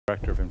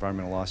Director of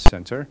Environmental Law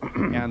Center,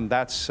 and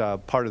that's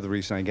part of the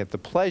reason I get the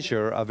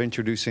pleasure of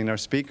introducing our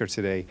speaker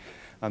today,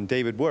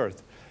 David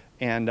Wirth.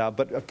 And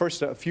but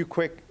first, a few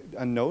quick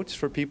notes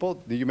for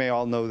people. You may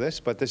all know this,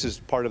 but this is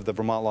part of the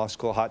Vermont Law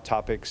School Hot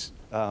Topics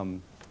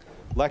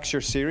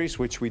lecture series,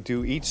 which we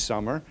do each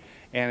summer,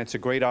 and it's a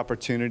great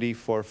opportunity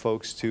for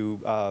folks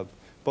to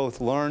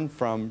both learn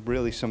from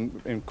really some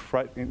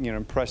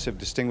impressive,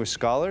 distinguished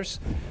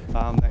scholars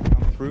that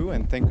come through,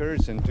 and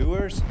thinkers and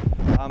doers.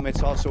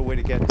 It's also a way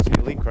to get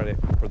CLE credit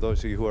for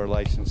those of you who are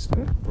licensed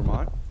in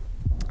Vermont,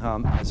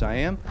 as I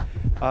am.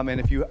 And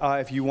if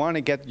you want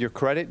to get your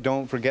credit,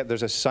 don't forget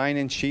there's a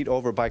sign-in sheet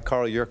over by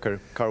Carl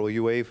Yerker. Carl, will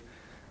you wave?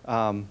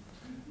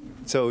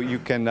 So you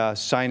can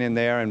sign in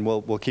there, and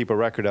we'll keep a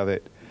record of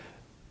it.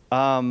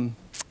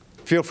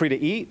 Feel free to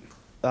eat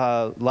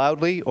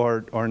loudly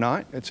or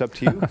not. It's up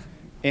to you.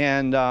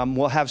 And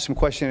we'll have some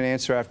question and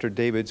answer after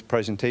David's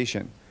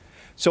presentation.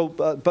 So,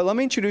 but let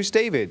me introduce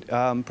David.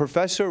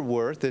 Professor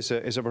Wirth is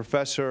a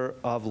professor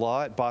of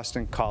law at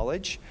Boston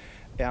College.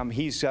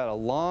 He's got a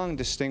long,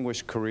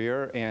 distinguished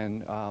career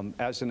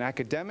as an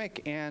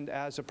academic and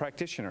as a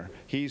practitioner.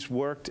 He's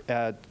worked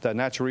at the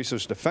Natural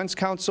Resource Defense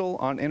Council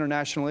on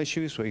international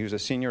issues, so he was a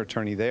senior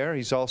attorney there.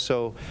 He's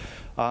also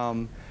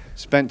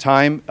spent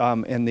time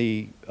in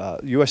the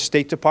U.S.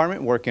 State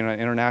Department working on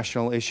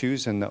international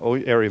issues in the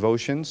area of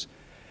oceans.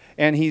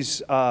 And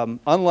he's,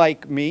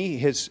 unlike me,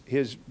 his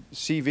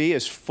CV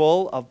is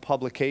full of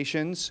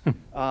publications,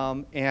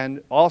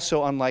 and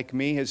also unlike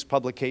me, his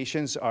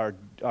publications are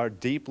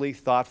deeply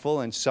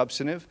thoughtful and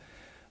substantive.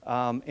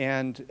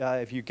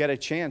 If you get a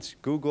chance,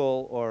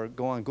 Google or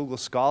go on Google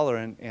Scholar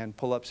and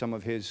pull up some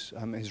of his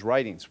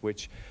writings,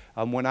 which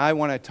when I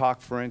want to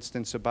talk, for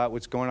instance, about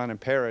what's going on in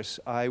Paris,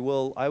 I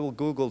will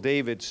Google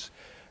David's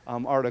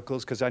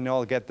articles, because I know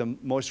I'll get the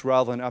most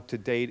relevant,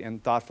 up-to-date,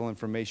 and thoughtful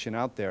information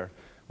out there,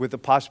 with the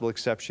possible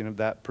exception of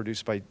that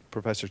produced by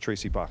Professor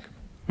Tracy Bach.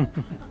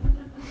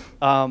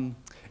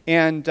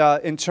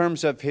 In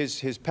terms of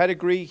his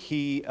pedigree,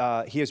 he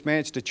has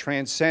managed to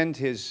transcend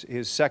his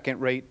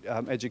second-rate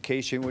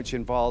education, which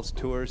involves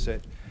tours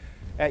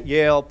at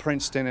Yale,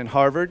 Princeton, and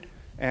Harvard,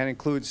 and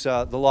includes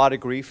the law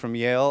degree from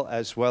Yale,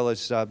 as well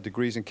as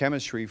degrees in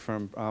chemistry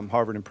from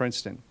Harvard and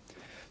Princeton.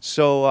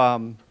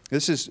 So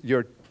this is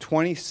your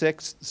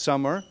 26th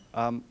summer,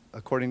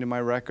 according to my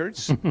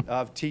records,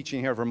 of teaching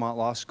here at Vermont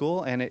Law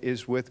School, and it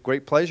is with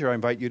great pleasure I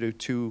invite you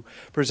to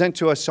present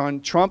to us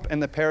on Trump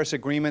and the Paris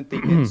Agreement, the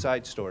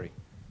inside story.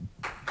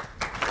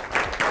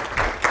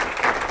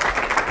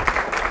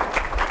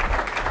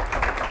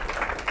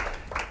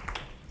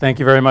 Thank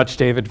you very much,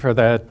 David, for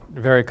that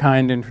very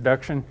kind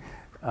introduction.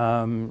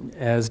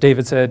 As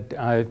David said,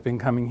 I've been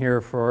coming here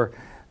for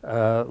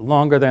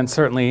longer than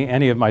certainly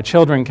any of my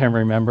children can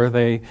remember.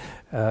 They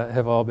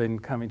have all been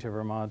coming to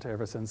Vermont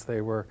ever since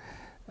they were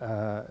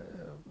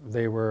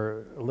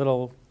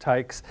little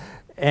tykes,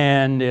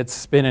 and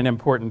it's been an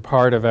important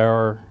part of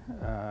our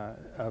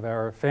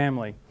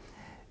family.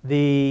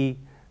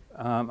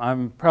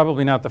 I'm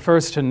probably not the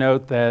first to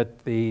note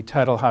that the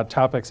title Hot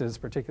Topics is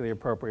particularly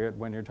appropriate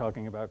when you're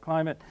talking about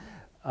climate.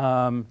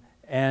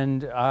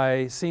 And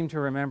I seem to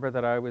remember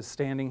that I was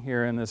standing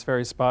here in this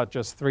very spot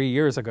just 3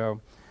 years ago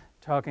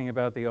talking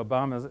about the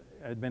Obama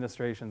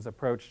administration's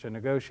approach to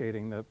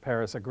negotiating the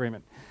Paris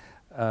Agreement.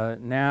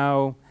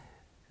 Now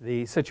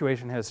the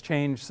situation has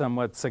changed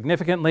somewhat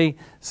significantly,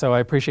 so I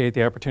appreciate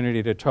the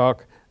opportunity to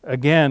talk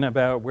again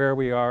about where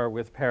we are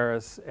with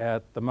Paris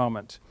at the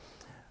moment.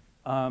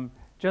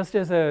 Just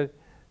as a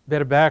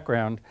bit of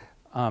background,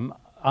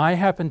 I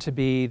happened to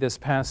be this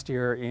past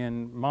year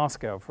in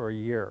Moscow for a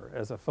year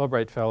as a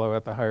Fulbright Fellow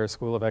at the Higher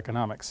School of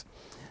Economics.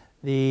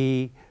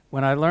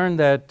 When I learned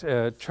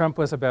that Trump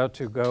was about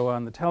to go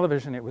on the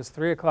television, it was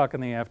 3 o'clock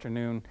in the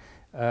afternoon,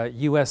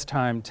 US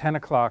time, 10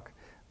 o'clock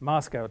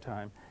Moscow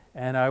time.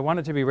 And I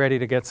wanted to be ready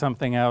to get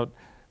something out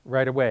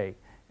right away.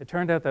 It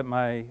turned out that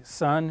my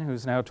son,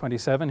 who's now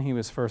 27, he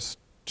was first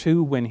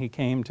 2 when he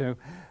came to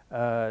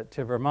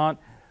Vermont,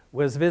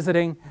 was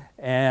visiting,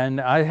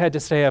 and I had to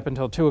stay up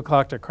until 2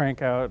 o'clock to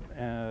crank out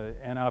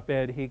an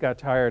op-ed. He got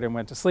tired and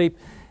went to sleep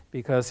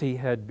because he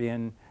had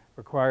been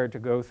required to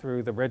go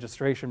through the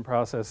registration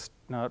process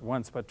not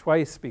once but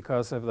twice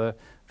because of the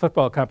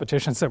football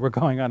competitions that were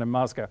going on in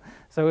Moscow.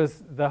 So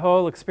the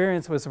whole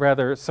experience was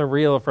rather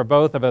surreal for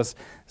both of us.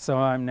 So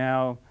I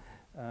now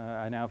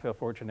feel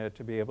fortunate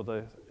to be able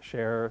to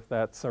share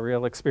that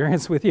surreal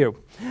experience with you.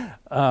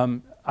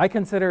 I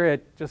consider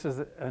it, just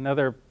as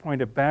another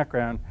point of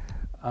background,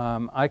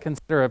 I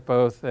consider it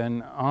both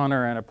an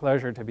honor and a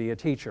pleasure to be a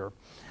teacher.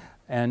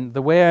 And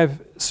the way I've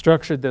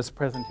structured this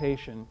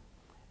presentation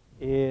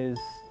is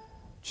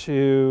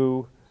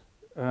to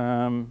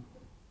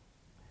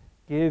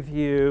give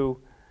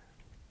you,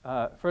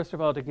 first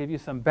of all, to give you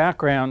some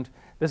background.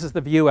 This is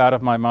the view out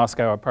of my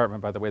Moscow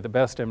apartment, by the way, the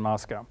best in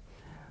Moscow.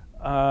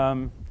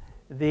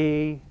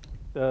 The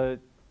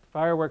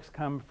fireworks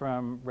come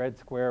from Red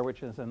Square,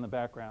 which is in the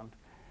background.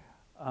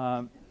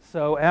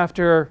 So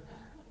after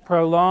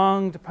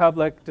prolonged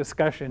public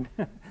discussion,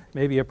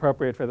 maybe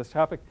appropriate for this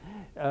topic,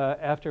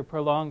 after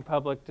prolonged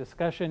public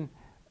discussion,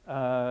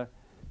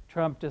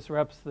 Trump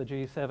disrupts the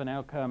G7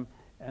 outcome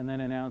and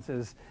then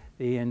announces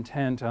the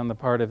intent on the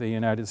part of the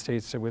United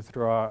States to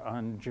withdraw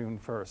on June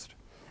 1st.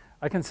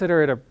 I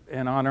consider it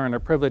an honor and a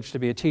privilege to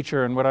be a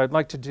teacher, and what I'd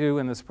like to do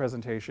in this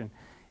presentation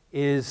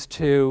is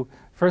to,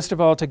 first of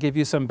all, to give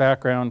you some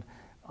background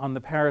on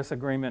the Paris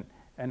Agreement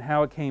and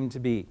how it came to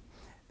be.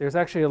 There's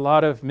actually a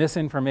lot of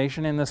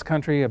misinformation in this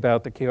country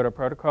about the Kyoto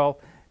Protocol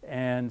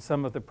and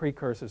some of the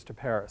precursors to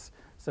Paris.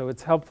 So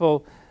it's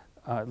helpful,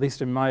 at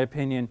least in my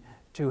opinion,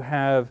 to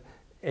have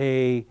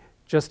a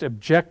just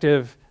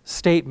objective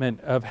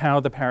statement of how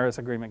the Paris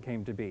Agreement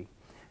came to be.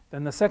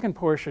 Then the second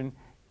portion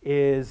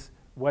is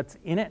what's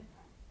in it,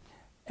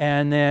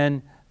 and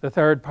then the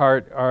third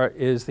part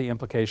is the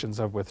implications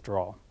of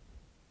withdrawal.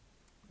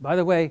 By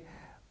the way,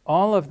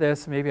 all of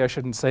this, maybe I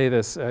shouldn't say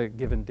this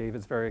given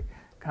David's very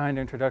kind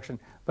introduction,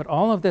 but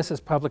all of this is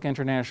Public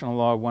International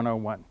Law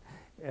 101.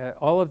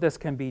 All of this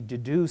can be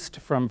deduced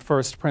from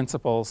first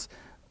principles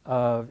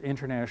of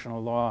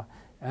international law,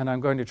 and I'm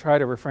going to try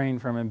to refrain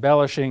from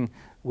embellishing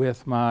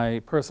with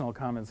my personal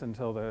comments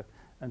until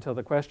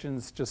the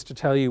questions, just to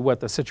tell you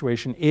what the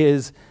situation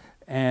is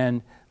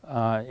and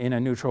in a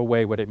neutral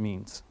way what it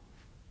means.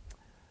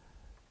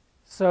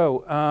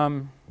 So,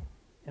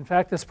 in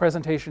fact, this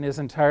presentation is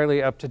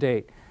entirely up to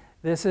date.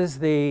 This is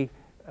the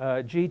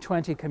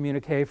G20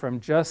 communique from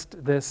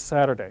just this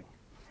Saturday.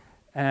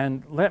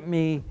 And let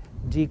me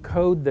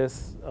decode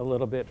this a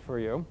little bit for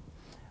you.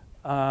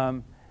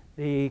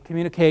 The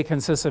communique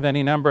consists of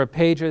any number of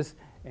pages,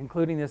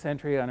 including this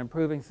entry on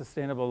improving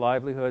sustainable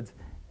livelihoods,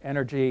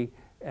 energy,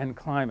 and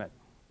climate.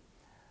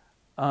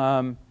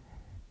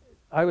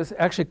 I was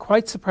actually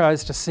quite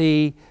surprised to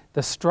see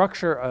the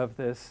structure of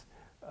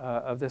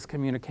this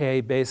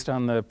communique based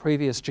on the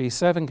previous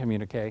G7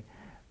 communique.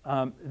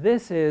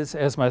 This is,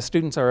 as my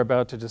students are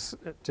about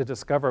to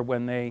discover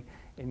when they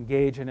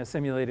engage in a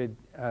simulated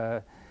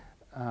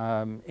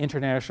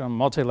international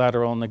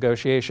multilateral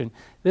negotiation,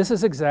 this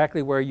is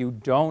exactly where you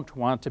don't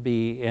want to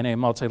be in a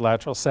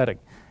multilateral setting.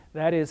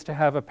 That is to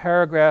have a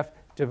paragraph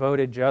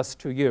devoted just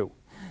to you.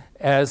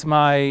 As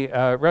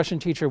my Russian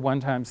teacher one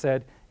time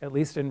said, at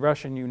least in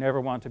Russian, you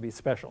never want to be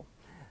special.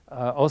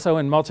 Also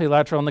in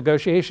multilateral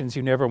negotiations,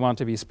 you never want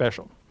to be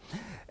special.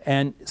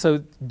 And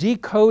so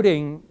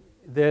decoding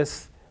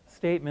this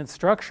statement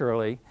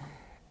structurally,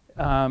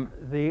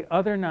 the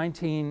other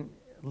 19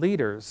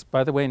 leaders,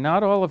 by the way,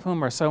 not all of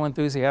whom are so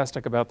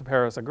enthusiastic about the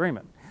Paris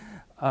Agreement,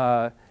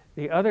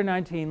 the other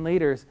 19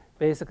 leaders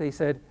basically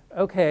said,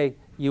 okay,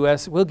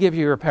 US, we'll give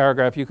you your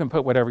paragraph, you can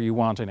put whatever you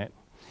want in it.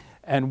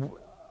 And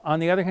on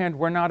the other hand,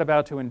 we're not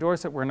about to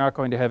endorse it, we're not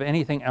going to have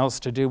anything else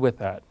to do with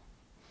that.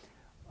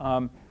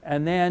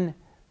 And then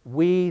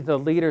we, the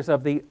leaders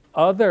of the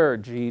other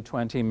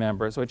G20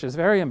 members, which is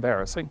very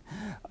embarrassing,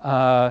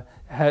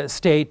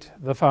 state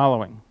the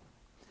following.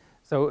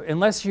 So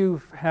unless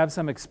you have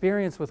some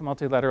experience with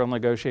multilateral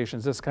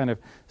negotiations, this kind of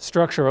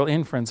structural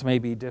inference may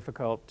be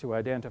difficult to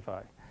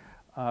identify.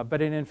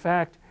 But it in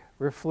fact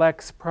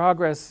reflects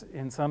progress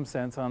in some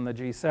sense on the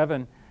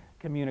G7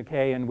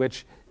 communique in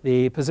which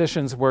the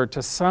positions were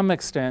to some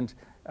extent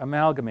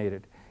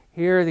amalgamated.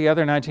 Here the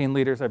other 19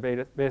 leaders are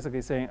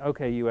basically saying,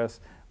 okay,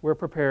 US, we're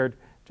prepared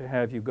to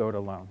have you go it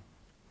alone.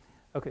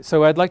 Okay,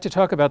 so I'd like to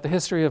talk about the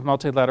history of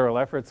multilateral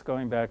efforts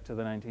going back to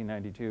the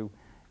 1992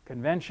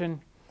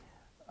 convention,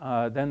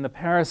 then the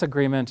Paris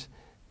Agreement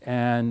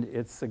and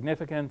its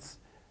significance,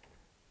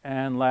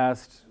 and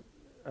last,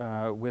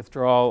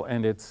 withdrawal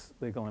and its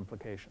legal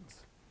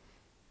implications.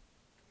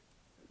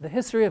 The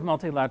history of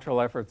multilateral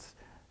efforts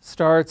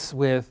starts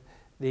with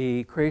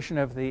the creation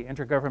of the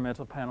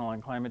Intergovernmental Panel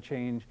on Climate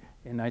Change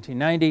in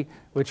 1990,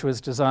 which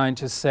was designed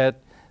to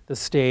set the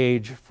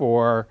stage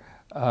for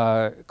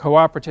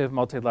cooperative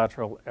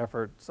multilateral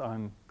efforts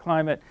on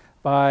climate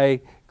by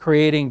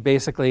creating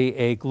basically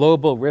a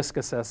global risk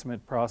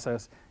assessment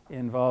process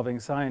involving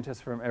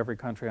scientists from every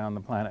country on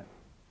the planet,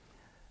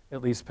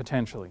 at least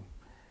potentially.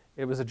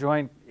 It was a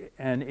joint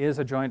and is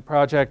a joint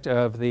project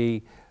of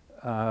the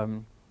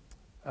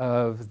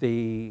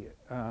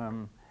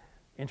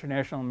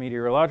International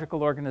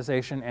Meteorological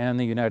Organization and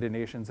the United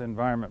Nations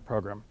Environment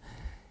Program.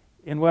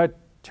 In what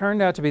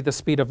turned out to be the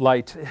speed of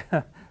light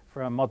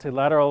from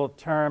multilateral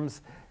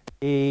terms,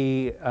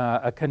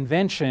 a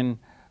convention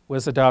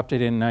was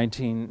adopted in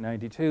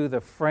 1992,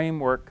 the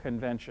Framework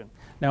Convention.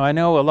 Now I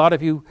know a lot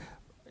of you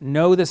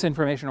know this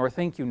information or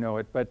think you know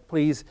it, but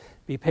please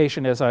be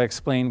patient as I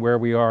explain where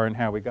we are and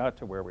how we got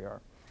to where we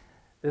are.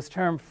 This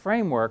term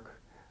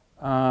framework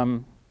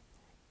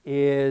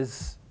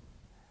is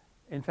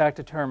in fact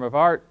a term of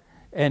art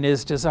and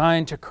is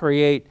designed to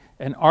create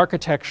an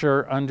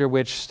architecture under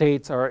which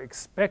states are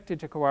expected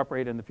to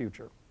cooperate in the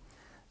future.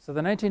 So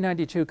the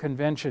 1992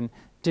 convention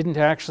didn't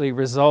actually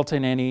result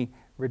in any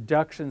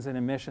reductions in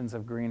emissions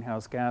of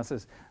greenhouse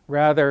gases.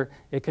 Rather,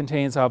 it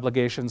contains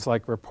obligations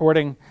like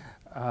reporting,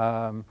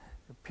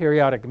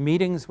 periodic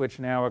meetings, which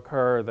now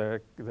occur,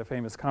 the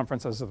famous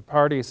conferences of the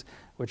parties,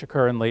 which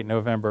occur in late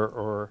November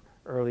or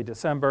early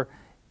December.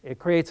 It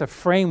creates a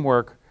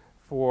framework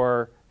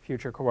for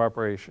future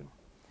cooperation.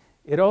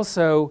 It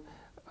also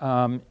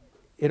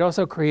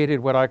created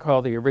what I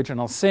call the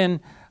original sin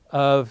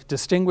of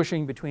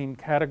distinguishing between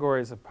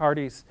categories of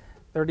parties,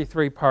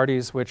 33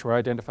 parties which were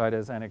identified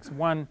as Annex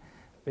I,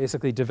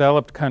 basically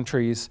developed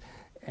countries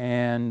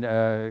and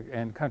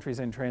countries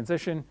in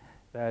transition,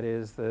 that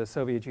is the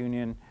Soviet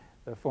Union,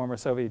 the former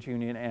Soviet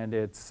Union and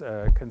its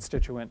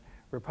constituent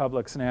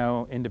republics,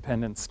 now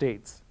independent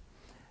states.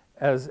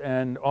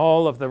 And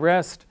all of the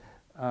rest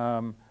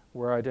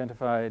were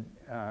identified,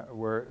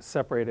 were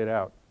separated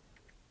out.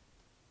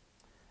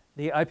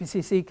 The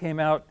IPCC came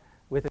out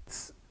with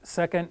its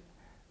second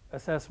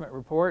assessment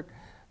report,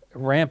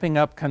 ramping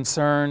up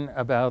concern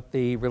about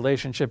the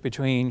relationship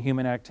between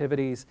human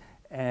activities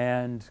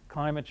and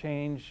climate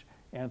change,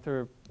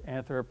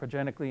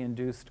 anthropogenically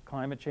induced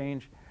climate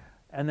change.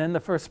 And then the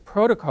first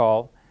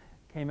protocol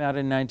came out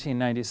in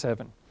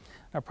 1997.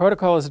 Now,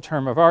 protocol is a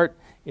term of art.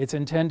 It's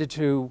intended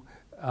to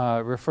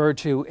refer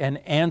to an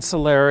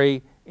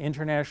ancillary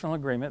international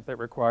agreement that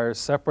requires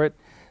separate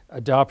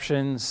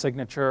adoption,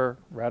 signature,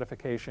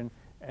 ratification,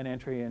 and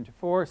entry into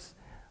force.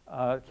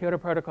 Kyoto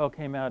Protocol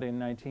came out in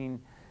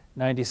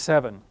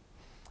 1997.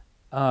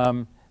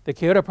 The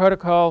Kyoto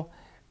Protocol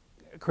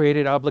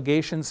created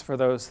obligations for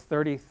those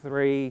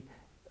 33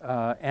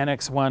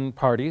 Annex I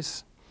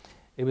parties.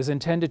 It was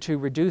intended to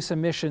reduce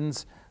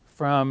emissions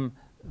from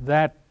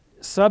that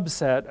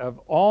subset of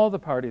all the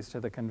parties to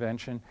the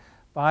convention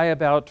by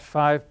about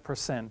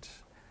 5%.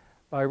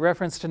 By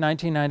reference to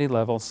 1990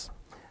 levels,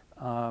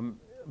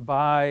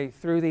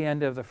 through the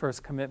end of the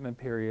first commitment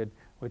period,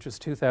 which was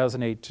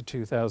 2008 to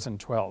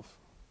 2012.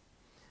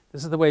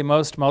 This is the way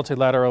most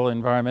multilateral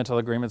environmental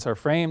agreements are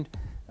framed: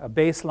 a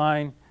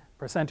baseline,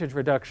 percentage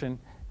reduction,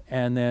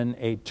 and then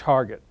a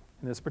target.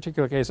 In this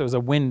particular case, it was a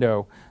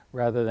window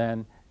rather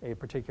than a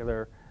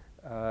particular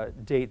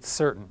date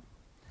certain.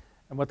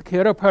 And what the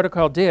Kyoto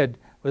Protocol did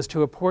was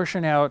to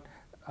apportion out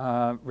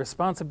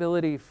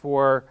responsibility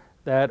for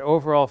that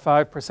overall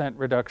 5%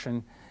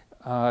 reduction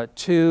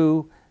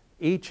to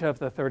each of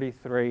the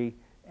 33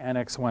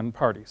 Annex I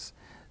parties.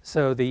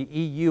 So the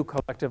EU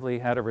collectively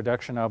had a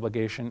reduction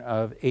obligation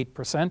of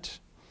 8%,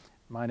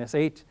 minus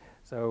 8,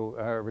 so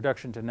a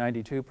reduction to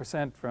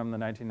 92% from the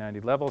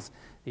 1990 levels.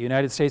 The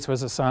United States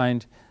was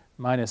assigned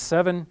minus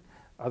 7.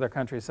 Other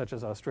countries, such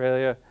as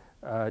Australia,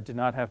 did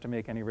not have to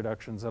make any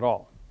reductions at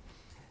all.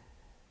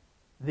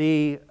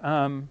 The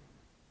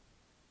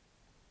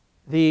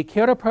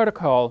Kyoto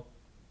Protocol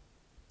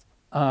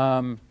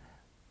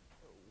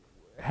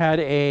had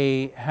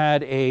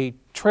a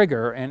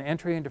trigger, an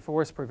entry into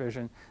force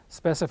provision,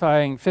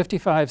 specifying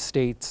 55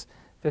 states,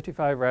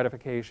 55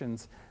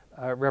 ratifications,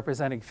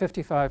 representing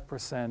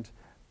 55%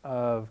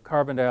 of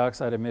carbon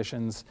dioxide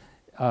emissions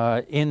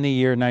in the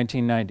year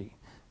 1990.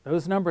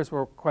 Those numbers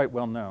were quite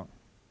well known.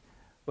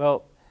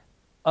 Well,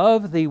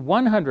 of the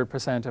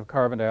 100% of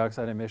carbon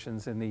dioxide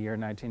emissions in the year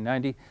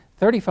 1990,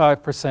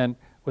 35%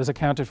 was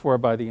accounted for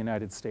by the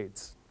United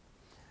States.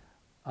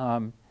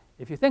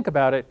 If you think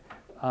about it,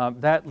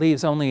 that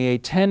leaves only a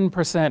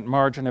 10%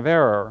 margin of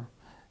error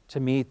to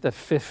meet the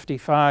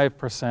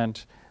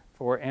 55%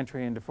 for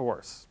entry into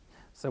force.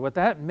 So what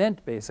that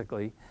meant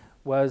basically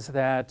was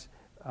that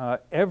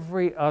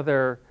every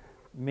other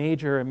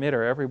major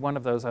emitter, every one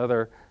of those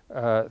other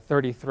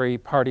 33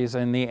 parties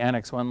in the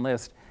Annex I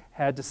list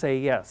had to say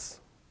yes.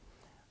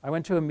 I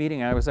went to a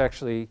meeting. I was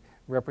actually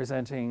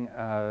representing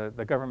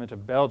the government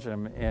of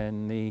Belgium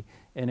in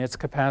its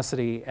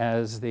capacity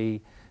as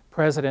the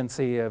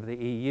presidency of the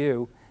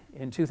EU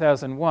in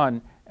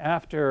 2001,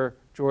 after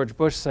George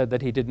Bush said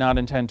that he did not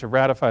intend to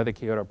ratify the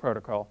Kyoto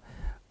Protocol.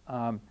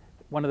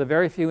 One of the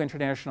very few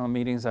international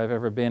meetings I've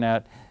ever been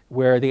at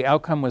where the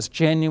outcome was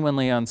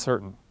genuinely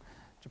uncertain.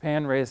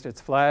 Japan raised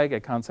its flag, a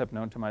concept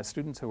known to my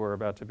students who are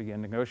about to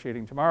begin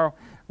negotiating tomorrow,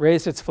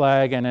 raised its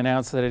flag and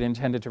announced that it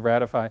intended to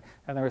ratify,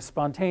 and there was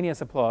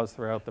spontaneous applause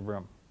throughout the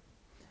room.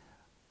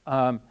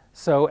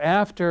 So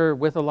after,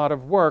 with a lot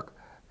of work,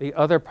 the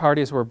other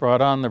parties were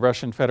brought on, the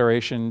Russian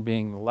Federation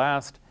being the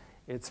last.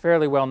 It's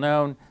fairly well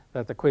known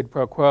that the quid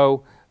pro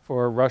quo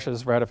for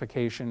Russia's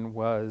ratification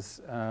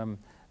was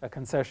a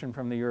concession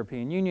from the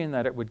European Union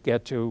that it would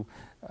get to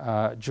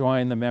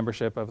join the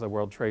membership of the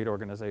World Trade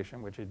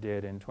Organization, which it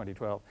did in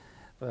 2012.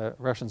 The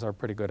Russians are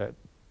pretty good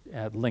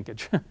at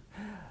linkage.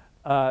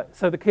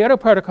 So the Kyoto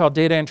Protocol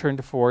did enter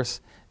into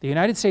force. The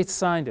United States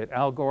signed it,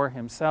 Al Gore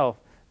himself,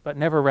 but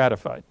never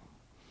ratified.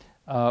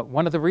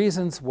 One of the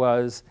reasons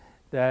was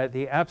that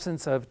the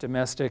absence of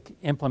domestic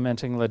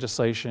implementing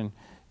legislation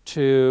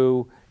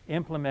to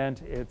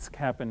implement its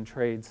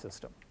cap-and-trade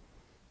system.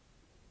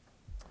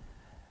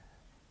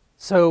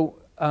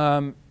 So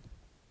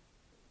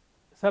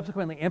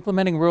subsequently,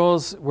 implementing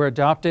rules were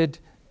adopted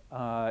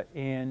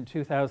in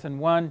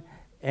 2001,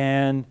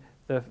 and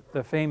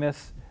the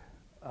famous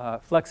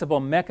flexible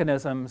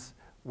mechanisms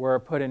were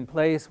put in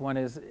place. One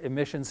is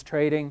emissions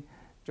trading,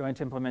 joint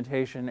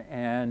implementation,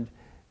 and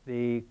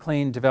the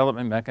clean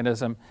development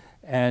mechanism.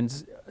 And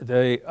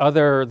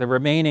the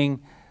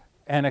remaining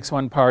Annex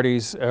I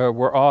parties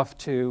were off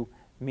to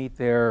meet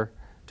their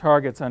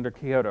targets under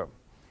Kyoto.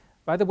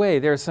 By the way,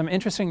 there's some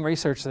interesting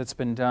research that's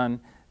been done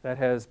that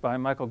has, by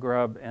Michael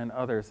Grubb and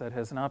others, that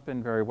has not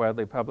been very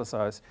widely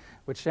publicized,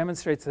 which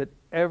demonstrates that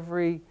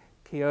every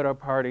Kyoto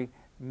party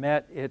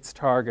met its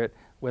target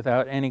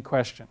without any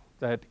question,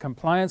 that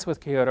compliance with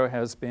Kyoto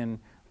has been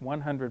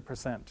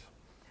 100%.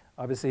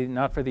 Obviously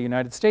not for the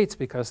United States,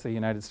 because the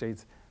United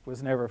States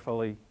was never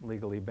fully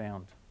legally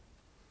bound.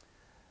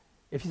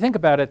 If you think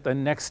about it, the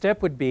next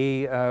step would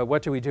be,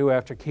 what do we do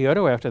after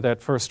Kyoto, after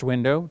that first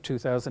window,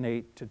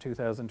 2008 to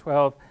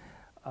 2012?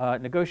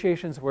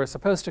 Negotiations were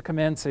supposed to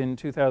commence in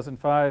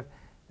 2005.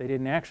 They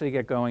didn't actually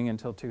get going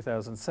until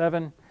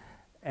 2007,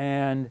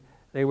 and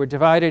they were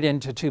divided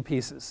into two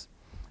pieces.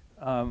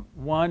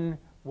 One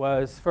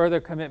was further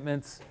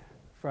commitments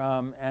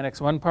from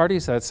Annex I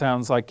parties. That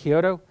sounds like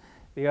Kyoto.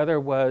 The other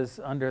was,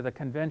 under the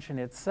convention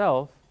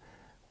itself,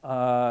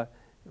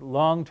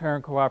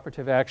 long-term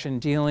cooperative action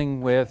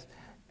dealing with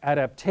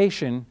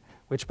adaptation,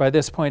 which by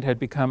this point had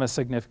become a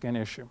significant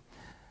issue.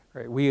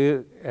 Right.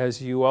 We,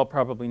 as you all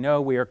probably know,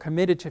 we are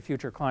committed to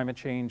future climate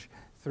change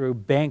through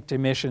banked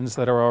emissions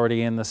that are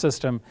already in the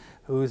system,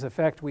 whose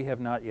effect we have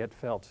not yet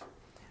felt,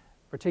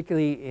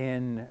 particularly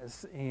in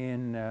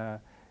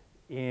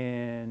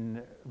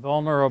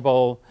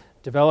vulnerable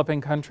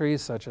developing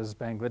countries such as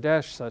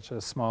Bangladesh, such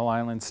as small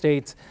island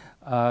states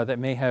that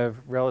may have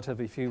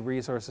relatively few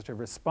resources to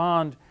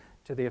respond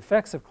to the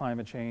effects of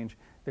climate change.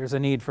 There's a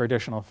need for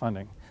additional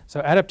funding. So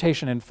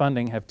adaptation and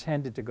funding have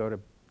tended to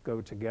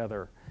go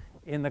together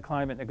in the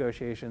climate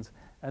negotiations,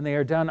 and they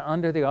are done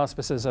under the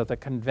auspices of the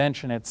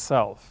convention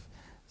itself,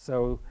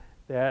 so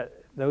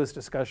that those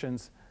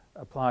discussions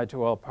apply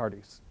to all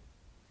parties.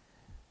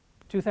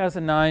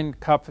 2009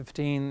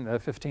 COP15, the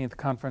 15th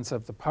Conference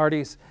of the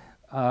Parties,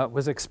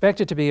 was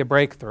expected to be a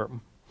breakthrough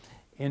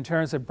in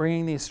terms of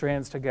bringing these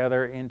strands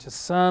together into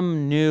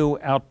some new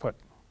output.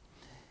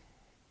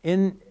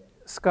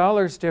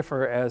 Scholars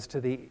differ as to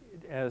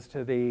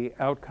the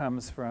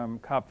outcomes from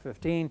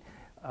COP15.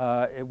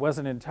 It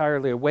wasn't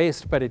entirely a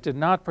waste, but it did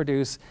not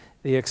produce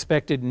the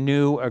expected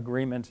new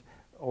agreement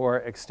or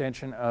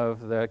extension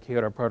of the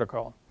Kyoto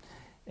Protocol.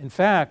 In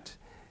fact,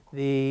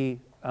 the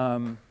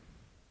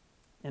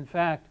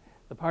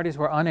parties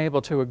were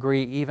unable to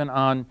agree even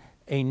on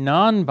a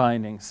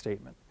non-binding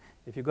statement.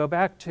 If you go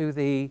back to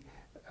the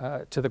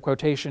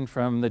quotation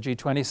from the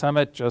G20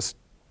 summit, just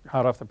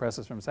hot off the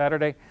presses from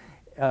Saturday,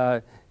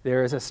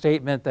 there is a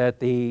statement that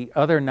the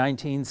other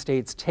 19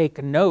 states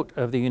take note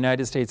of the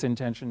United States'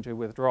 intention to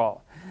withdraw.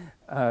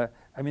 I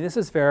mean, this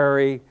is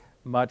very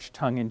much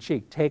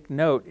tongue-in-cheek. Take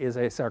note is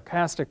a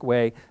sarcastic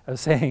way of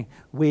saying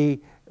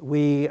we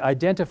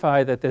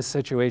identify that this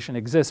situation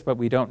exists, but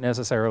we don't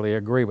necessarily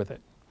agree with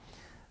it.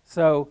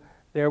 So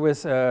there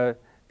was the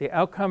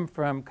outcome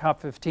from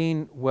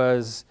COP15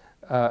 was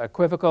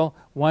equivocal.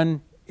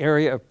 One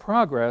area of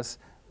progress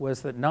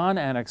was that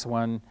non-Annex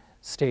I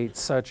states,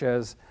 such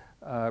as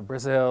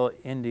Brazil,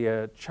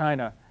 India,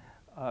 China,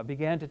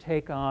 began to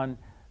take on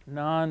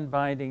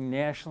non-binding,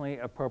 nationally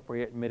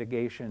appropriate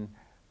mitigation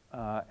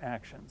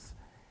actions.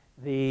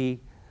 The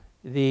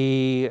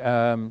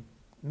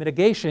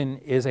mitigation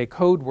is a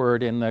code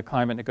word in the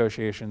climate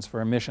negotiations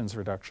for emissions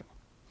reduction.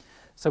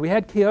 So we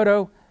had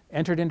Kyoto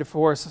entered into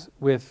force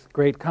with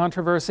great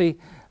controversy,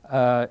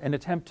 an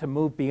attempt to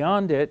move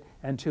beyond it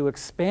and to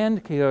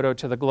expand Kyoto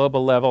to the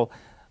global level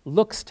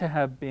looks to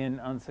have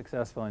been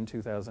unsuccessful in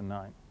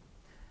 2009.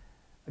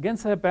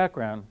 Against that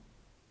background,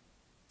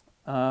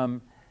 the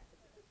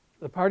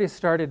parties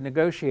started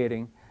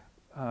negotiating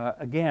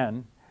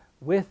again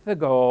with the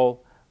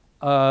goal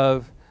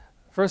of,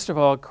 first of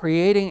all,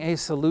 creating a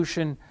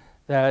solution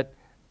that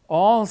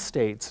all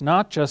states,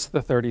 not just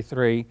the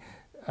 33,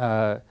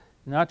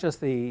 not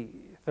just the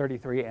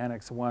 33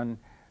 Annex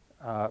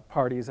I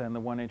parties and the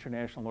one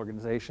international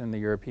organization, the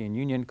European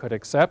Union, could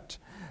accept,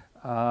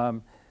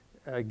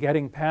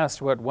 getting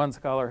past what one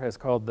scholar has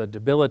called the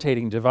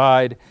debilitating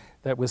divide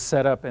that was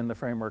set up in the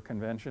Framework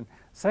Convention.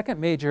 Second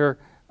major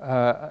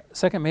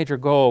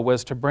goal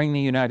was to bring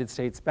the United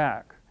States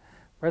back.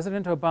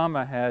 President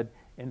Obama had,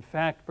 in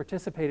fact,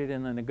 participated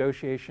in the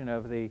negotiation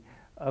of the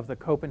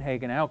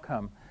Copenhagen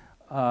outcome,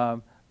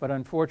 but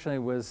unfortunately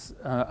was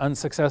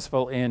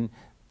unsuccessful in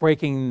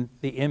breaking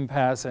the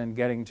impasse and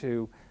getting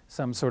to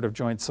some sort of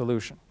joint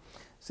solution.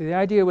 So the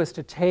idea was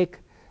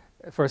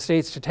for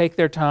states to take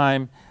their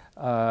time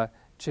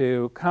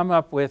to come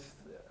up with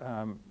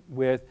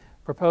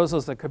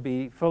proposals that could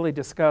be fully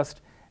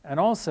discussed, and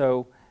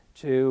also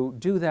to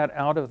do that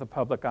out of the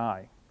public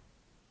eye.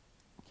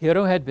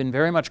 Kyoto had been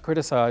very much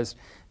criticized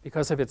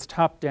because of its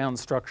top-down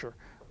structure.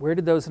 Where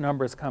did those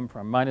numbers come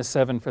from?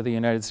 -7 for the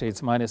United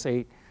States,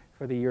 -8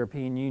 for the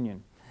European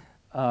Union.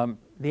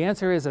 The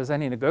answer is, as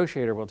any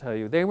negotiator will tell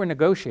you, they were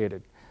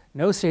negotiated.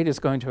 No state is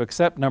going to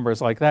accept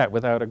numbers like that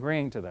without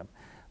agreeing to them.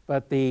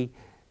 But the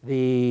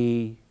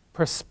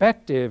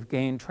perspective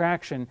gained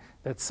traction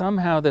that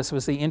somehow this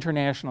was the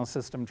international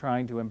system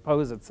trying to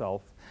impose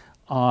itself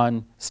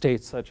on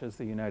states such as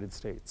the United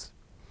States.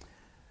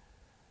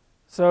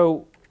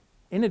 So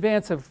in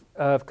advance of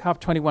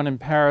COP21 in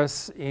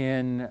Paris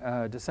in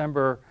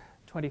December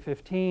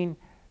 2015,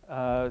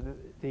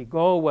 the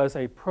goal was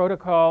a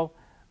protocol,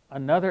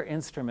 another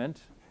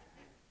instrument.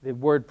 The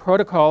word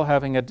protocol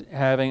having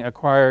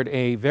acquired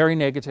a very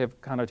negative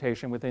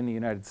connotation within the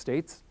United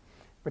States,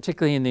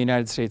 particularly in the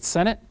United States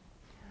Senate.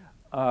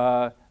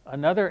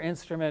 Another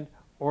instrument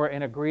or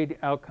an agreed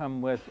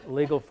outcome with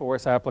legal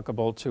force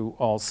applicable to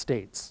all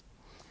states.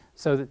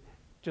 So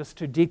just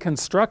to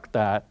deconstruct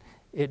that,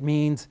 it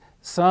means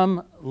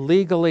some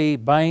legally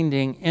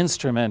binding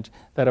instrument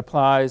that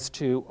applies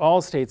to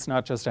all states,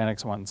 not just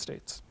Annex I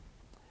states.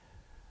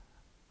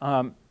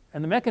 And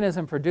the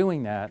mechanism for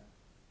doing that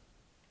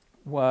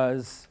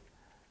was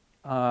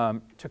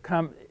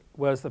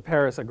the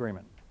Paris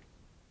Agreement.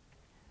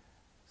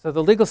 So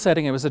the legal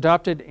setting, it was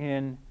adopted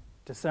in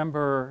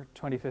December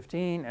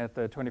 2015 at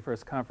the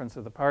 21st Conference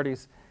of the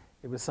Parties.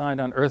 It was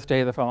signed on Earth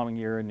Day the following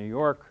year in New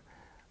York.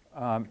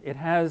 It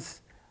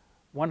has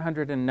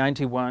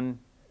 191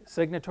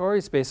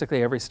 signatories,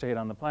 basically every state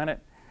on the planet.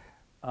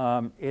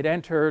 It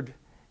entered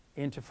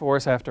into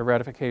force after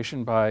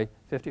ratification by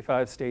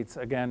 55 states,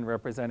 again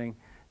representing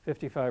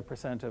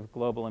 55% of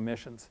global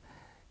emissions.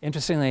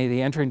 Interestingly,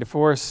 the entering into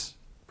force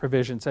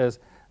provision says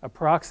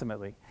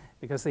approximately,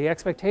 because the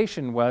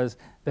expectation was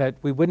that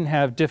we wouldn't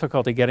have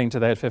difficulty getting to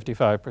that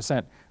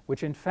 55%,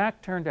 which in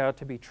fact turned out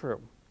to be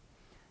true.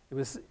 It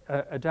was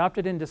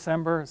adopted in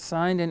December,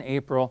 signed in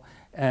April,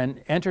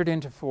 and entered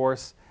into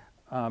force.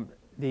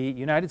 The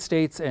United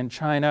States and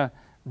China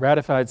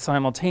ratified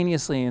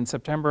simultaneously in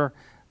September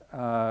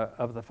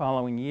of the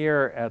following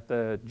year at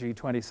the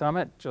G20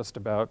 summit, just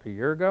about a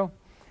year ago.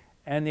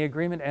 And the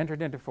agreement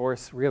entered into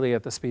force really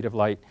at the speed of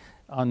light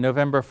on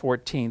November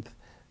 14th,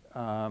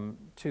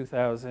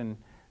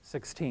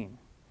 2016,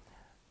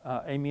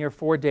 a mere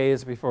 4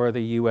 days before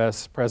the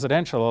US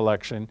presidential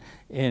election,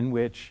 in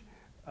which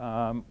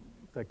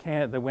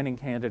the winning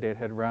candidate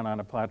had run on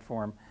a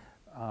platform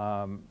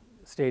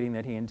stating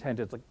that he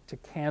intended to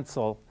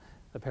cancel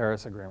the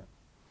Paris Agreement.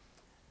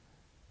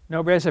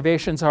 No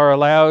reservations are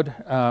allowed,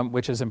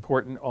 which is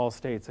important. All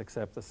states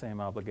accept the same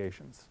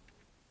obligations.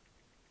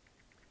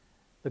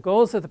 The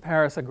goals of the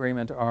Paris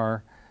Agreement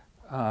are,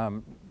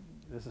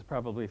 this is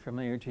probably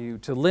familiar to you,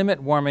 to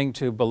limit warming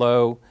to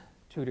below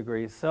 2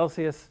 degrees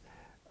Celsius,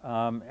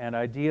 and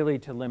ideally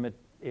to limit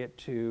it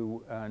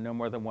to no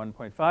more than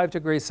 1.5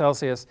 degrees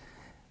Celsius.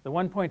 The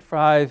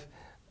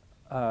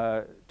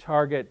 1.5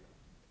 target,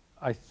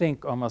 I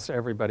think almost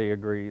everybody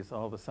agrees,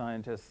 all the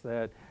scientists,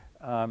 that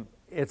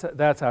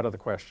that's out of the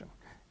question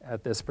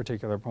at this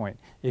particular point.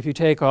 If you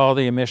take all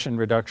the emission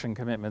reduction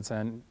commitments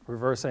and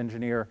reverse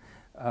engineer,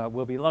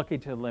 we'll be lucky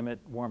to limit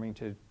warming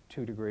to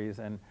 2 degrees,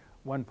 and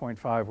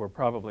 1.5 we're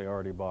probably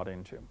already bought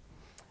into.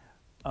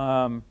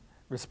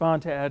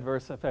 Respond to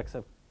adverse effects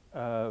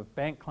of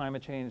bank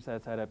climate change,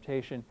 that's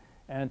adaptation,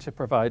 and to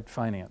provide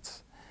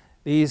finance.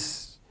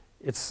 It's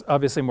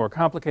obviously more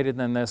complicated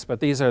than this, but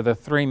these are the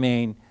 3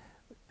 main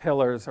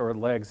pillars or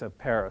legs of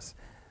Paris.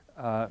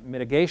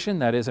 Mitigation,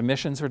 that is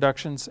emissions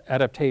reductions,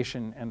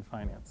 adaptation, and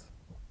finance.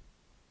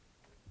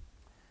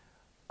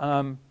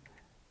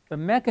 The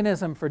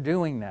mechanism for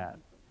doing that,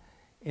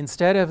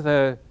 instead of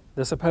the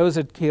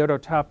supposed Kyoto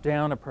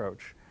top-down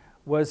approach,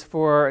 was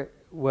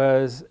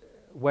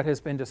what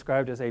has been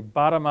described as a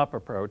bottom-up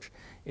approach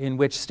in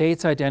which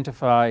states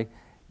identify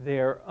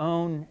their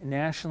own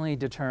nationally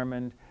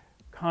determined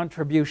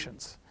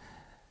contributions.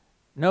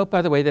 Note,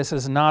 by the way, this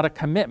is not a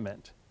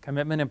commitment.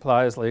 Commitment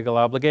implies legal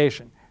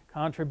obligation.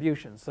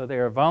 Contributions, so they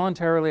are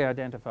voluntarily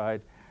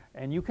identified,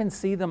 and you can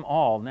see them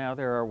all. Now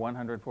there are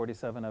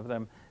 147 of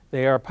them.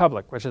 They are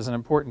public, which is an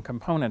important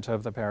component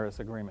of the Paris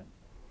Agreement.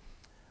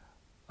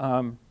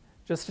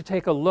 Just to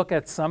take a look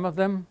at some of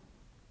them,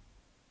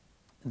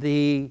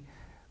 the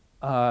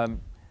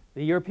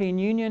European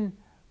Union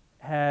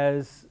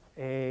has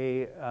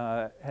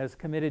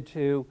committed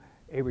to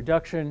a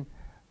reduction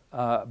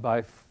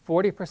by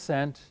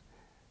 40%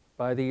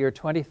 by the year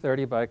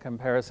 2030 by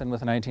comparison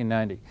with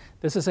 1990.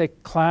 This is a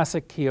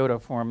classic Kyoto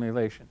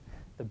formulation.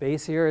 The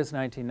base year is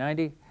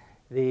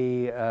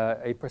 1990,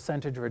 a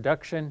percentage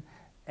reduction,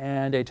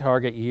 and a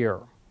target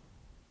year.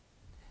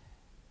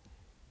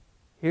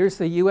 Here's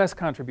the US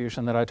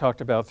contribution that I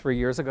talked about 3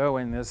 years ago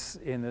in this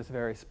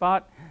very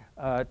spot.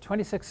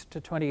 26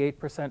 to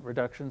 28%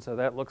 reduction, so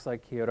that looks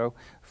like Kyoto,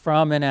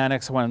 from an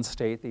Annex I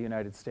state, the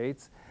United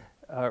States,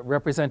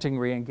 representing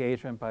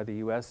re-engagement by the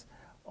US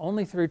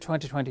only through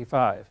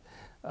 2025.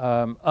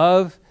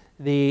 Of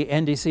the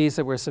NDCs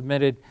that were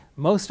submitted,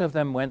 most of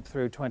them went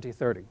through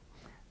 2030.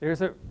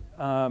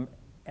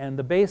 And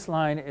the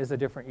baseline is a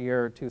different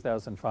year,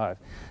 2005.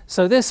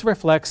 So this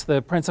reflects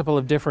the principle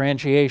of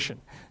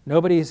differentiation.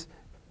 Nobody's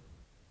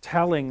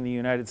telling the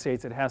United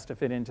States it has to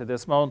fit into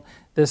this mold.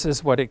 This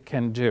is what it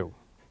can do.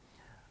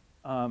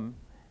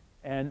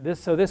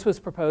 So this was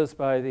proposed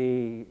by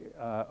the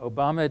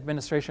Obama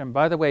administration.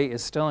 By the way,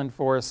 is still in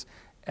force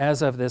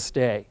as of this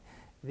day.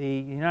 The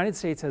United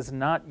States has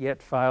not yet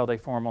filed a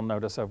formal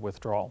notice of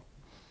withdrawal.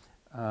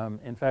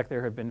 In fact,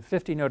 there have been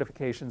 50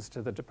 notifications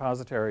to the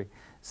depository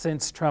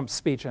since Trump's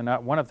speech, and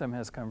not one of them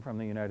has come from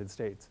the United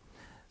States.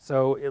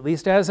 So at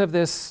least as of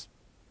this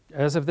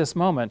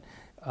moment,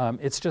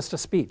 It's just a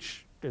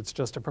speech. It's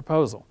just a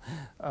proposal.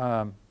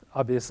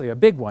 Obviously a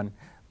big one,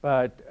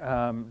 but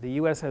the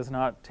US has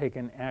not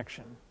taken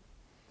action.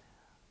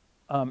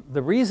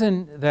 The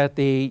reason that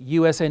the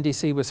US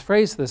NDC was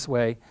phrased this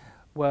way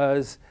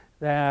was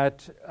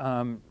that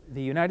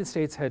the United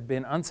States had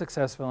been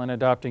unsuccessful in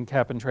adopting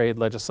cap-and-trade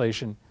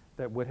legislation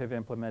that would have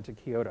implemented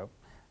Kyoto.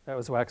 That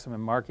was Waxman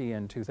and Markey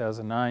in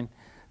 2009.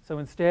 So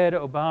instead,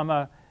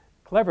 Obama,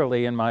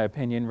 cleverly in my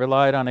opinion,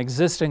 relied on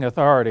existing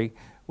authority,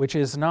 which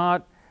is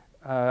not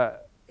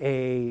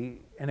an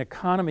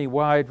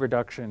economy-wide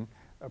reduction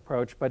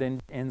approach, but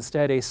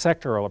instead a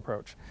sectoral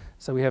approach.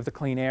 So we have the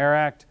Clean Air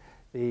Act,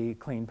 the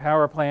Clean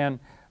Power Plan,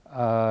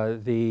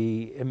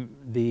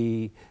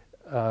 the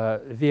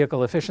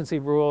vehicle efficiency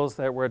rules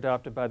that were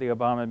adopted by the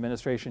Obama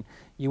administration.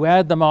 You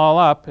add them all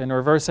up and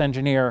reverse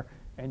engineer,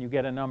 and you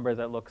get a number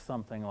that looks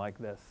something like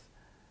this.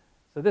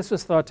 So this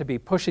was thought to be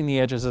pushing the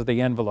edges of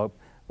the envelope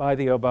by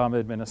the Obama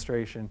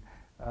administration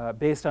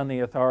based on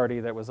the authority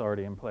that was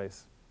already in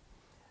place.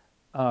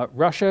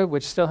 Russia,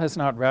 which still has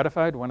not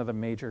ratified, one of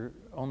the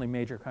only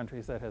major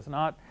countries that has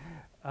not,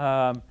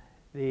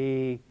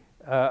 a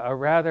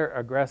rather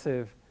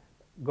aggressive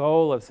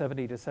goal of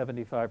 70 to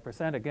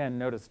 75%. Again,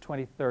 notice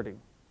 2030.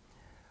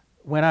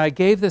 When I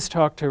gave this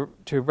talk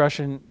to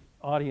Russian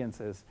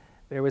audiences,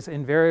 there was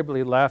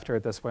invariably laughter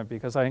at this point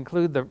because I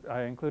included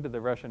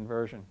the Russian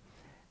version.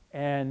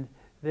 And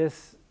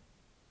this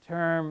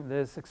term,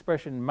 this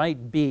expression,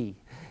 might be,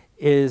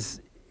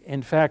 is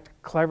in fact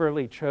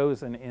cleverly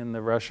chosen in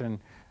the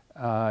Russian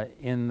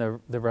Russian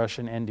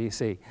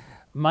NDC.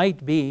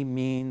 Might be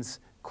means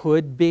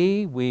could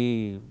be.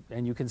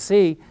 And you can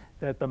see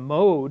that the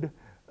mode,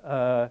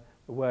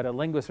 what a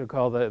linguist would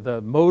call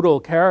the modal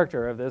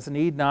character of this,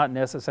 need not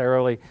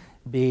necessarily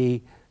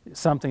be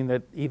something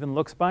that even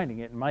looks binding.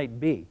 It might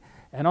be.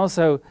 And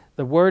also,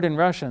 the word in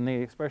Russian, the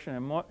expression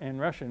in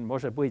Russian,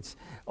 может быть,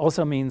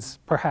 also means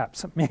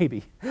perhaps,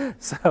 maybe.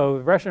 So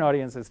Russian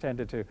audiences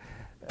tended to,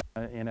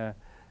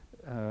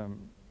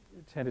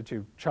 tended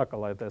to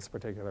chuckle at this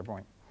particular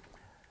point.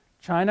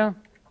 China,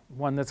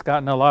 one that's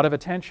gotten a lot of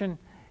attention.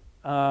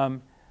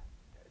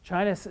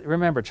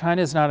 Remember,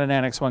 China is not an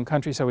Annex I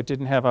country, so it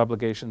didn't have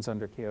obligations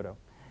under Kyoto.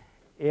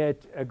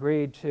 It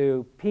agreed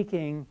to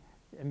peaking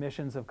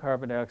emissions of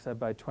carbon dioxide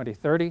by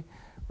 2030.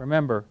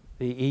 Remember,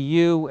 the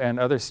EU and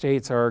other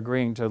states are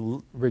agreeing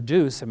to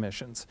reduce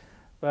emissions.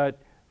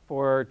 But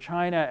for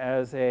China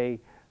as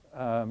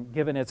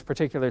given its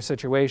particular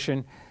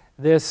situation,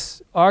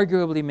 this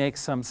arguably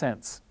makes some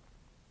sense.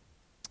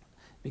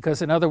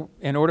 Because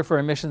in order for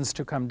emissions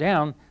to come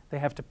down, they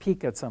have to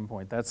peak at some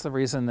point. That's the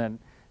reason that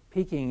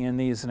peaking in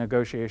these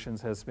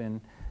negotiations has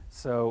been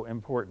so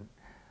important.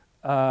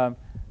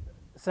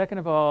 Second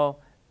of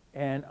all,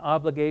 an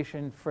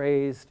obligation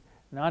phrased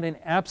not in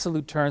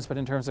absolute terms, but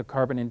in terms of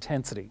carbon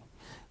intensity,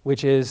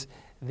 which is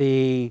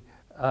the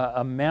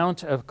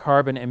amount of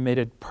carbon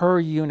emitted per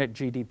unit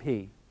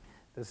GDP.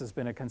 This has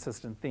been a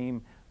consistent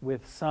theme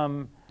with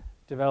some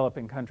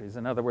developing countries.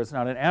 In other words,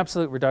 not an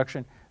absolute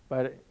reduction,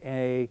 but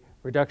a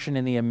reduction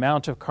in the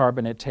amount of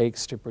carbon it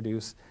takes to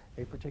produce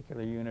a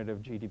particular unit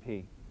of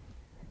GDP.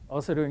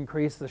 Also to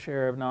increase the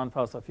share of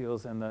non-fossil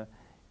fuels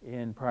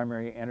in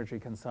primary energy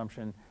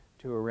consumption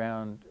to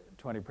around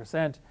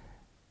 20%,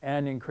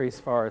 and increase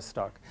forest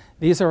stock.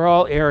 These are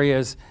all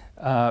areas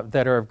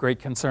that are of great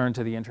concern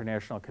to the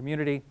international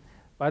community.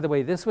 By the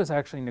way, this was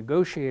actually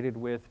negotiated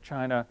with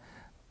China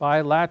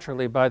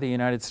bilaterally by the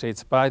United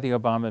States, by the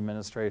Obama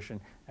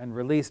administration, and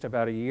released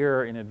about a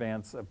year in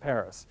advance of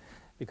Paris.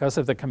 Because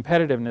of the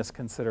competitiveness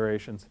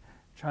considerations,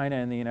 China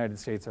and the United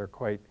States are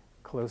quite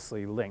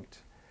closely linked.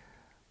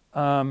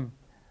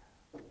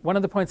 One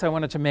of the points I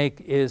wanted to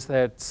make is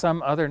that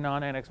some other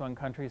non-Annex I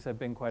countries have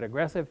been quite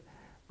aggressive.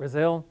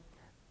 Brazil,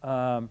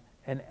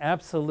 an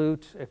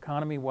absolute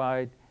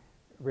economy-wide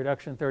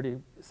reduction,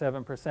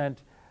 37%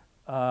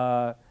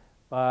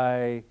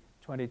 by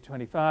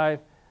 2025,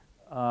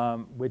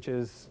 which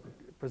is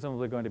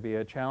presumably going to be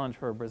a challenge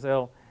for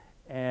Brazil,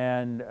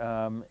 and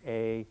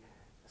a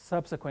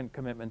subsequent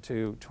commitment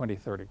to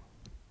 2030.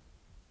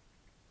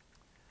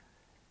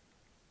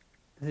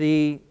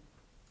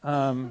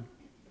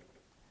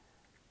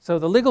 So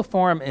the legal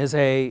form is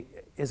a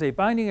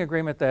binding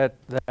agreement that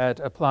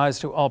applies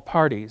to all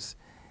parties.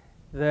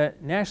 The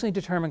nationally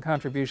determined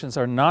contributions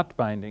are not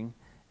binding,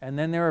 and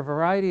then there are a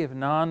variety of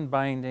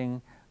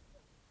non-binding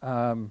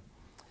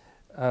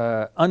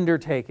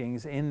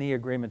undertakings in the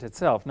agreement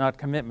itself, not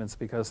commitments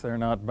because they're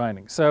not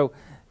binding. So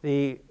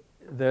the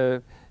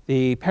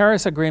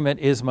Paris Agreement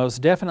is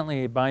most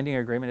definitely a binding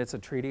agreement. It's a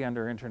treaty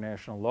under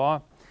international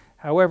law.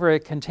 However,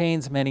 it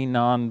contains many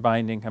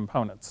non-binding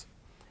components.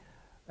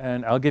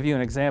 And I'll give you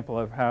an example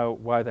of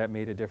why that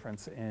made a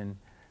difference in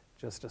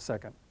just a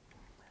second.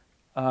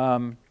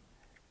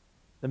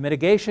 The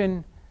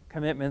mitigation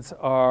commitments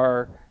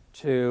are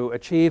to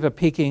achieve a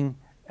peaking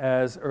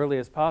as early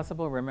as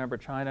possible. Remember,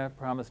 China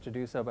promised to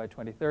do so by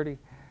 2030.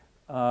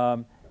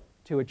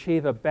 To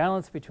achieve a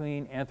balance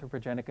between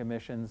anthropogenic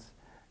emissions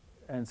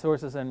and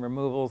sources and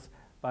removals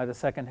by the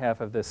second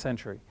half of this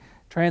century.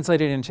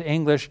 Translated into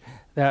English,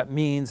 that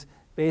means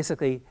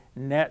basically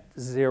net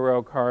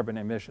zero carbon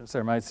emissions.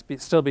 There might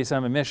still be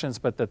some emissions,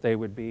 but that they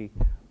would be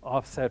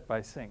offset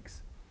by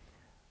sinks.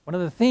 One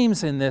of the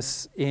themes in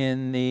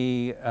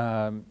the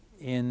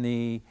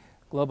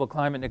global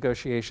climate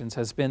negotiations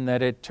has been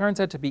that it turns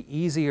out to be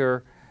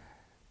easier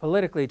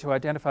politically to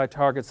identify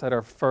targets that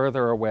are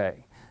further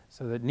away.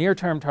 So that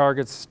near-term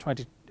targets,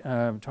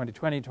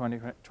 2020,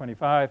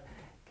 2025,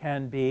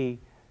 can be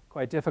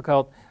quite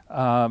difficult,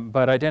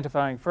 but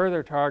identifying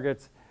further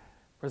targets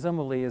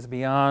presumably is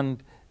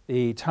beyond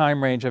the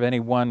time range of any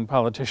one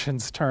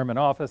politician's term in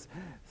office,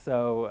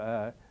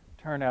 so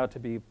turn out to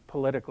be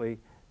politically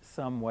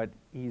somewhat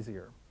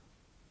easier.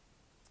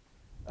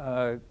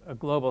 A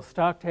global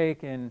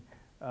stocktake in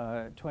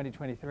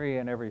 2023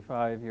 and every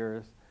 5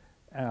 years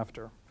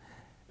after.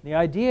 The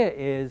idea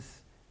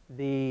is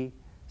the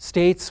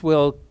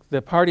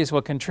parties will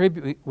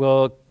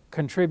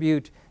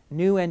contribute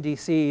new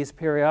NDCs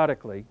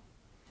periodically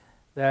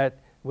that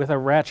with a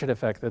ratchet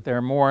effect, that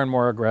they're more and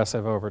more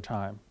aggressive over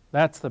time.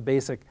 That's the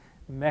basic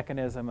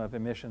mechanism of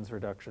emissions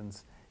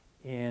reductions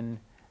in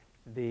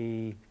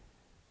the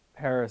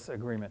Paris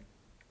Agreement.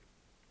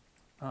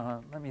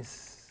 Let me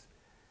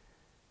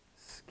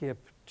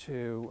skip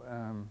to,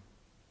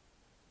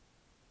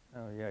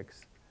 oh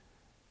yikes.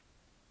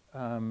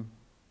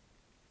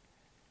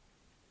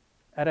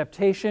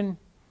 Adaptation,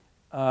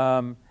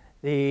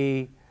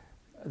 the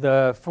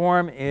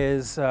form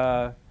is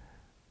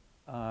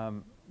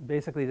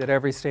basically that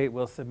every state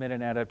will submit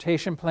an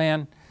adaptation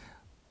plan,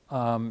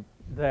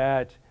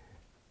 that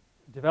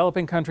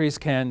developing countries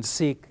can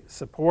seek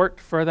support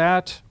for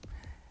that,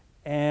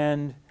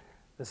 and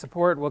the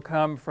support will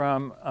come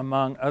from,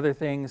 among other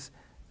things,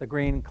 the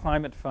Green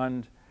Climate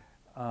Fund.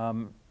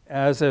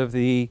 As of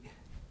the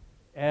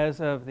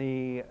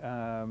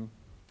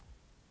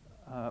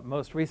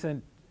most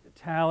recent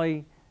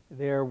tally,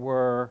 there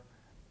were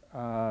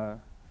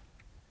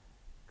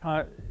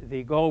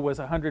the goal was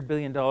 $100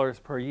 billion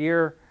per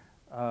year.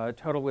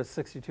 Total was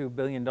 $62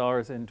 billion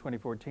in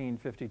 2014,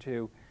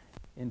 52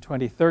 in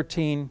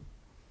 2013.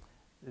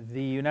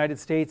 The United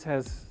States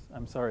has,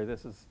 I'm sorry,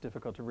 this is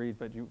difficult to read,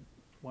 but you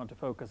want to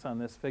focus on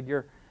this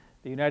figure.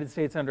 The United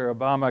States under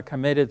Obama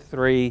committed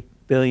 $3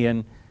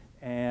 billion,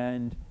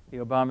 and the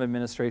Obama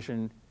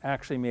administration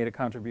actually made a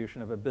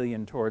contribution of $1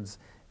 billion towards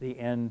the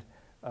end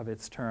of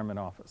its term in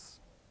office.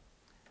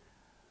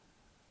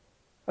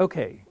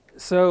 Okay,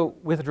 so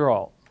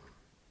withdrawal.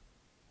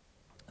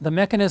 The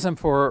mechanism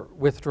for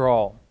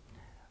withdrawal.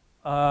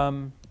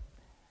 First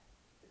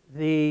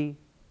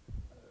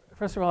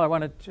of all, I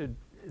wanted to,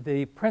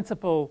 the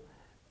principal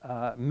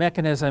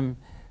mechanism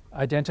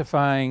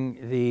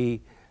identifying the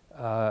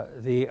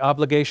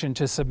obligation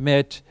to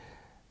submit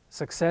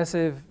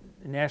successive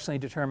nationally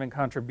determined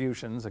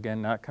contributions,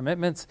 again, not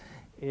commitments,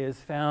 is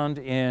found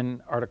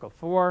in Article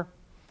 4.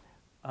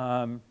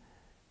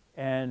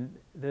 And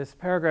this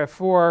paragraph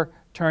 4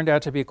 turned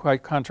out to be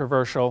quite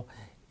controversial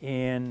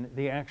in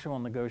the actual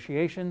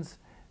negotiations.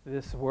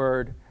 This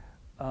word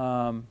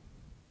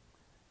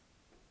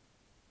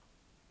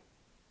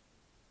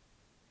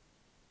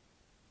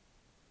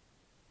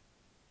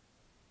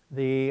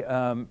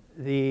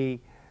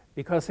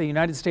because the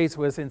United States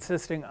was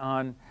insisting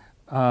on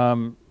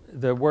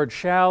the word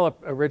shall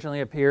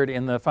originally appeared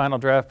in the final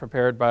draft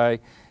prepared by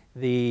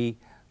the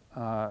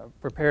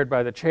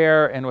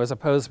chair and was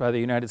opposed by the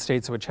United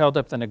States, which held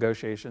up the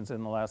negotiations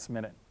in the last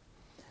minute.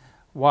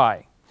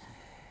 Why?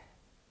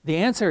 The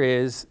answer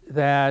is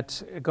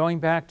that going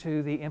back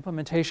to the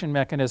implementation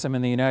mechanism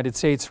in the United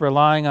States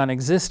relying on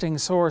existing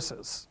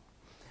sources,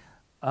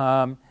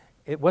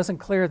 it wasn't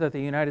clear that the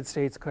United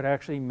States could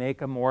actually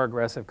make a more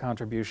aggressive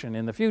contribution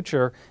in the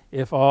future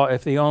if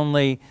the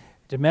only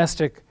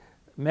domestic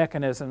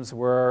mechanisms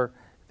were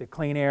the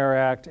Clean Air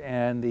Act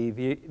and the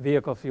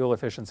vehicle fuel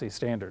efficiency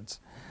standards.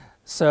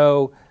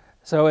 So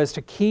as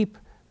to keep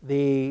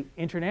the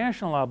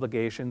international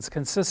obligations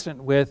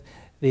consistent with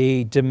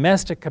the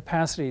domestic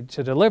capacity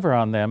to deliver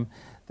on them,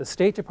 the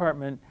State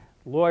Department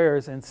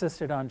lawyers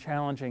insisted on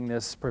challenging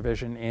this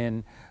provision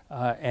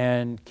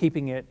and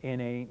keeping it in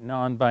a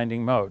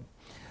non-binding mode.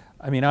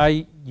 I mean,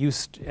 I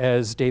used,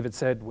 as David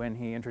said when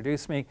he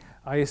introduced me,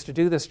 I used to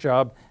do this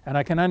job, and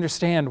I can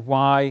understand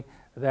why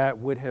that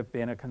would have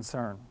been a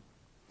concern.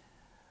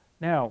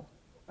 Now,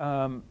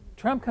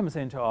 Trump comes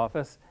into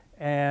office,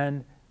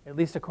 and at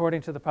least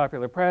according to the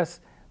popular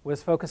press,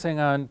 was focusing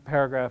on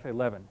paragraph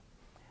 11.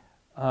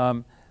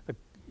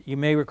 You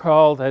may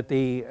recall that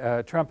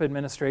the Trump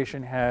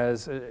administration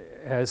has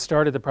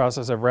started the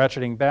process of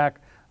ratcheting back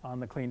on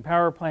the Clean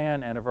Power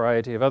Plan and a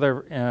variety of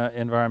other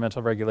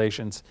environmental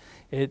regulations.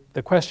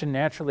 The question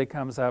naturally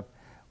comes up,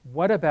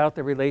 what about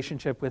the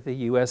relationship with the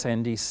US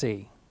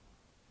NDC?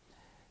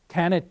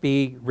 Can it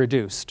be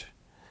reduced?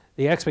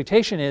 The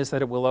expectation is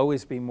that it will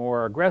always be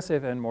more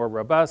aggressive and more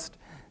robust.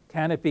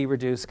 Can it be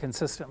reduced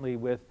consistently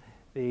with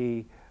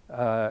the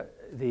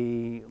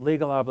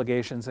legal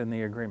obligations in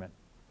the agreement?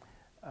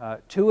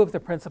 Two of the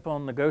principal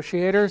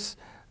negotiators,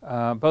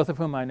 both of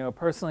whom I know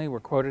personally,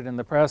 were quoted in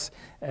the press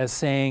as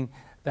saying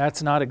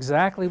That's not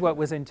exactly what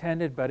was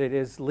intended, but it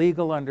is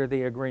legal under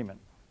the agreement,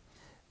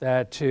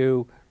 that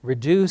to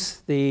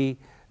reduce the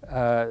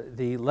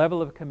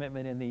level of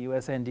commitment in the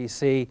U.S.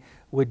 NDC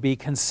would be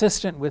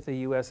consistent with the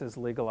U.S.'s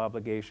legal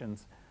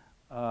obligations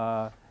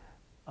under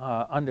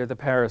the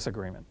Paris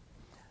Agreement.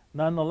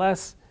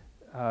 Nonetheless,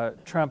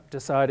 Trump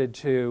decided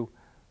to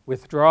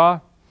withdraw.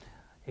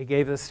 He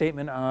gave the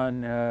statement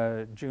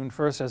on June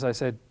 1st, as I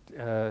said,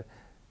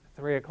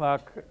 3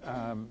 o'clock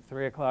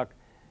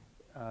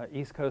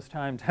East Coast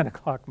time, 10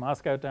 o'clock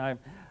Moscow time,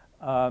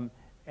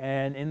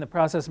 and in the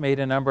process made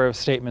a number of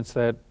statements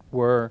that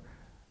were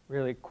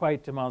really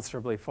quite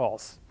demonstrably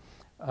false.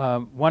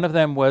 One of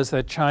them was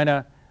that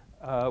China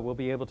will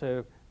be able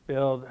to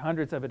build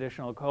hundreds of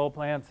additional coal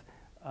plants,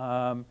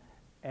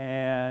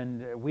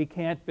 and we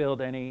can't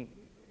build any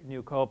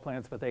new coal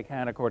plants, but they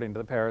can according to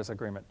the Paris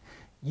Agreement.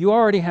 You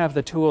already have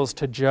the tools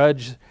to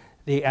judge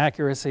the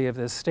accuracy of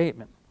this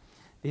statement.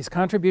 These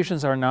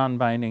contributions are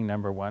non-binding,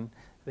 number one.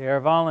 They are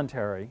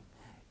voluntary.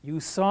 You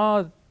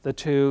saw the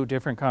two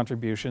different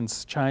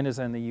contributions, China's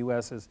and the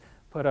US's,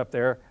 put up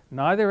there.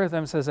 Neither of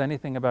them says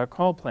anything about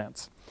coal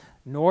plants,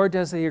 nor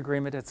does the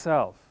agreement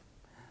itself.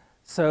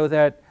 So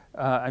that,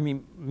 I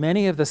mean,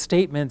 many of the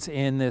statements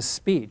in this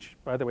speech,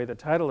 by the way, the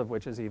title of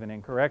which is even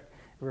incorrect,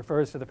 it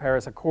refers to the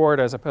Paris Accord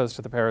as opposed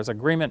to the Paris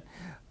Agreement,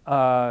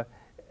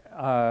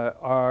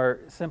 are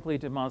simply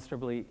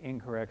demonstrably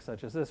incorrect,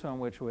 such as this one,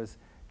 which was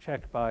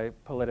checked by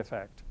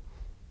PolitiFact.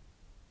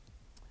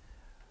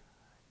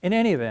 In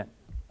any event,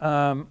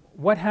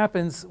 what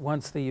happens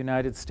once the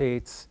United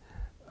States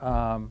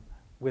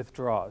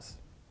withdraws?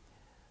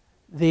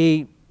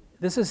 This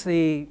is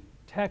the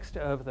text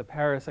of the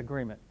Paris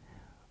Agreement,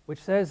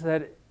 which says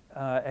that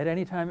at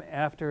any time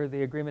after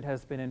the agreement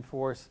has been in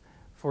force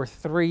for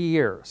 3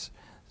 years,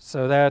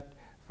 so that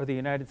for the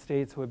United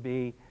States would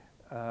be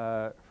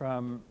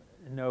from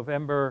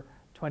November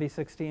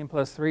 2016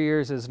 plus 3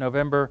 years is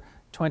November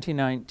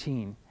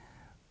 2019.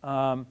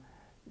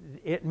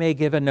 It may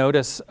give a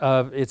notice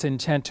of its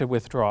intent to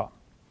withdraw.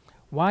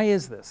 Why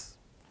is this?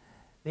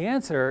 The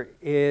answer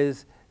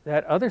is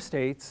that other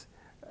states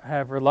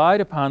have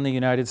relied upon the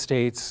United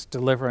States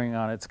delivering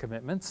on its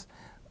commitments.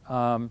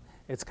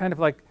 It's kind of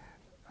like,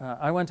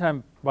 I one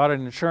time bought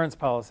an insurance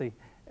policy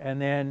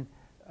and then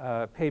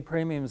paid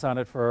premiums on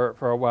it for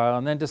a while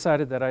and then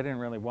decided that I didn't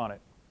really want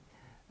it.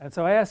 And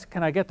so I asked,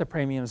 can I get the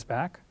premiums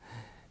back?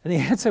 And the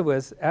answer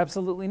was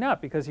absolutely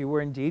not, because you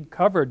were indeed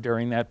covered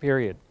during that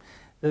period.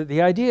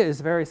 The idea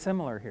is very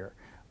similar here,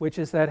 which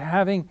is that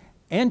having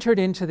entered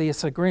into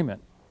this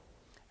agreement,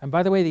 and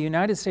by the way, the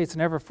United States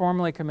never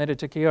formally committed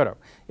to Kyoto.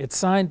 It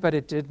signed, but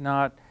it did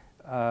not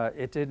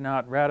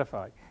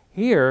ratify.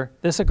 Here,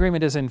 this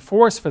agreement is in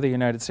force for the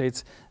United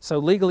States, so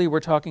legally we're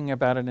talking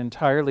about an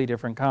entirely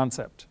different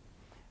concept,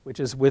 which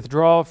is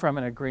withdrawal from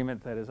an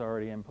agreement that is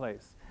already in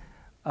place.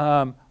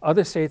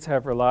 Other states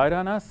have relied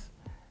on us,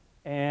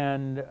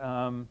 and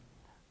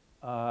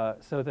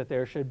so that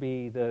there should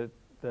be the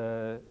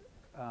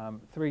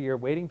 3-year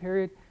waiting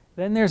period.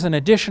 Then there's an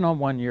additional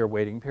 1-year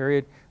waiting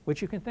period,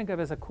 which you can think of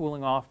as a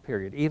cooling off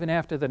period. Even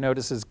after the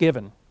notice is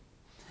given,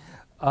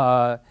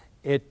 a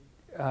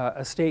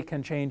state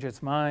can change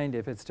its mind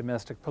if its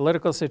domestic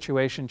political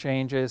situation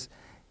changes,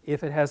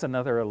 if it has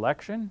another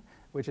election,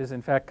 which is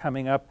in fact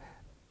coming up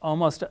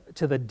almost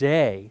to the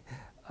day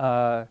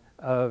of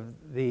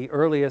the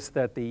earliest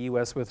that the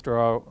U.S.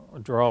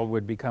 withdrawal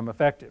would become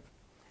effective.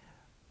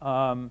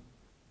 So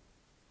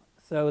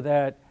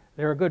that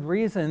there are good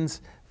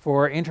reasons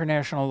for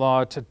international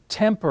law to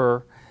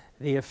temper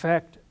the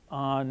effect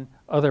on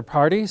other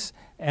parties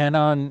and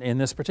on, in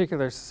this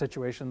particular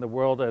situation, the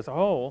world as a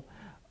whole,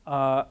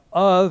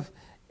 of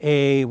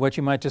what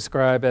you might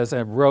describe as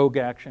a rogue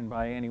action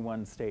by any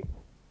one state.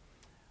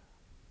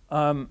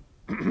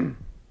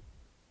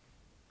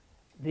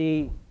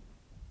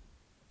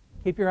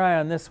 Keep your eye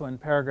on this one,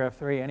 paragraph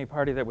 3. Any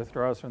party that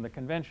withdraws from the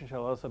convention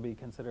shall also be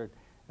considered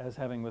as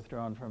having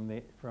withdrawn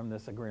from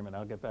this agreement.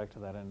 I'll get back to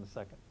that in a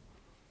second.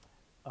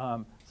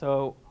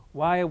 So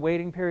why a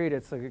waiting period?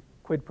 It's a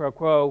quid pro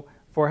quo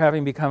for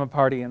having become a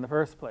party in the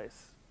first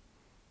place.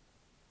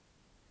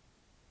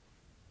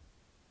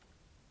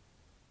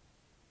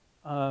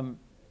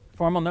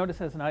 Formal notice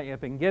has not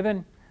yet been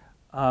given.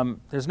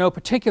 There's no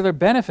particular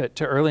benefit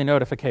to early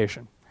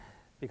notification,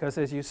 because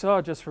as you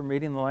saw just from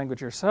reading the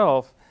language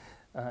yourself,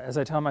 as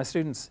I tell my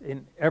students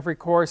in every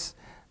course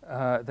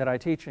that I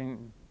teach,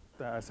 and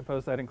I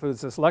suppose that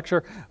includes this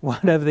lecture,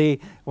 one of the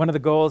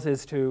goals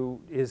is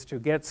to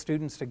get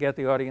students, to get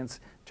the audience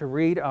to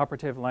read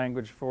operative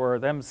language for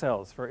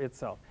themselves, for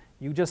itself.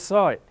 You just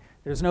saw it.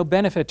 There's no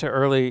benefit to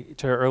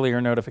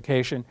earlier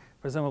notification.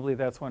 Presumably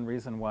that's one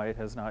reason why it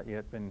has not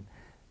yet been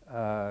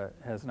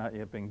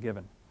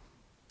given.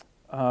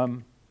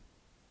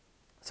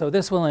 So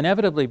this will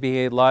inevitably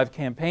be a live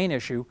campaign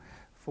issue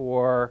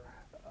for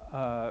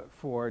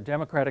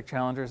Democratic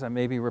challengers and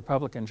maybe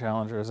Republican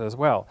challengers as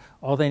well.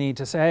 All they need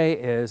to say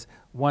is,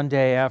 one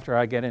day after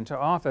I get into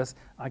office,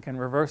 I can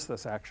reverse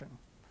this action,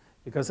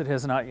 because it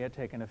has not yet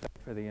taken effect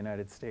for the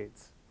United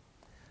States.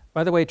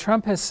 By the way,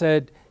 Trump has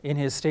said, in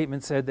his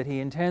statement, said that he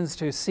intends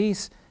to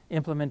cease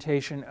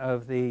implementation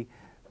of the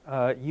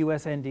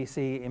US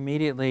NDC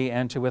immediately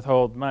and to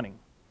withhold money.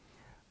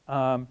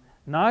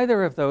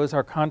 Neither of those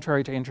are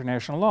contrary to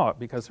international law,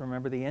 because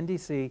remember, the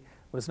NDC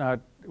was not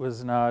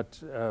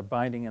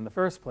binding in the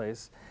first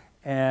place,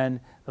 and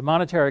the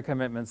monetary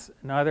commitments,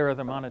 neither are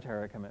the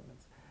monetary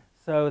commitments.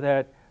 So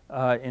that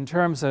in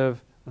terms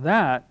of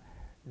that,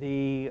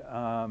 there's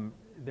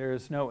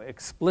no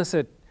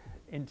explicit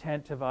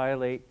intent to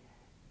violate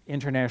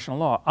international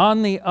law.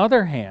 On the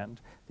other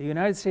hand, the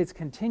United States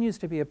continues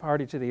to be a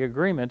party to the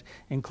agreement,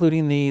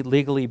 including the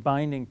legally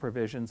binding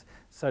provisions,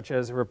 such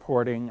as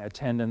reporting,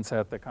 attendance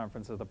at the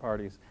Conference of the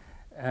Parties,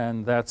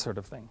 and that sort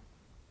of thing.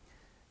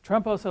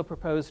 Trump also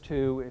proposed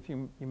to, if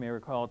you may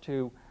recall,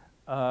 to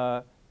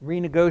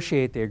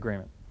renegotiate the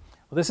agreement.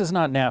 Well, this is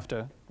not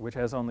NAFTA, which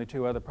has only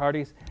 2 other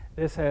parties.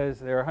 There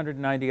are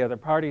 190 other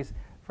parties.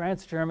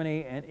 France,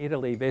 Germany, and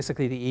Italy,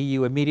 basically the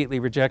EU, immediately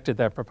rejected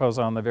that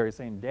proposal on the very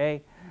same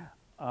day.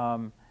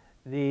 Why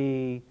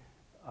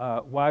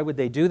would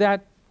they do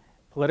that?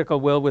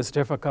 Political will was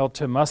difficult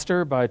to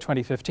muster by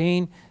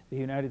 2015. The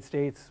United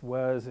States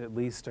was, at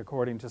least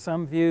according to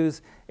some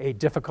views, a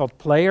difficult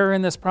player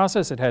in this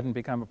process. It hadn't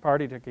become a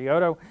party to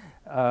Kyoto.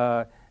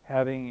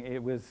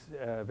 It was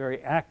a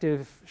very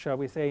active, shall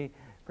we say,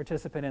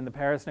 participant in the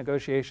Paris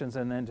negotiations,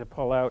 and then to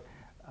pull out,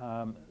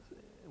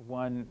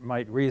 one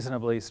might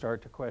reasonably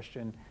start to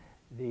question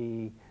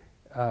the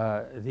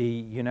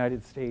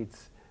United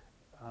States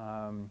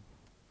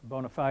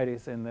bona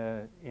fides in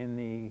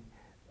the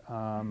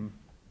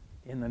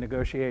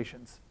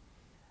negotiations.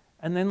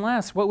 And then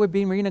last, what would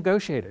be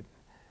renegotiated?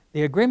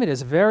 The agreement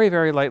is very,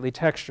 very lightly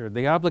textured.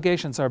 The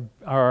obligations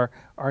are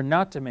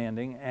not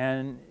demanding,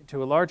 and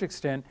to a large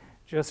extent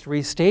just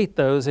restate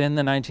those in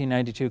the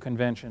 1992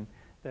 convention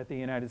that the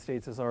United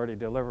States is already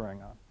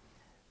delivering on.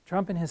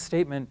 Trump in his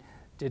statement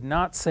did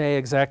not say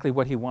exactly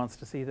what he wants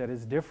to see that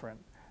is different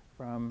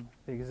from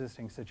the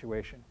existing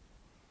situation.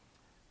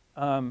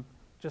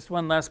 Just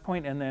one last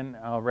point, and then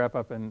I'll wrap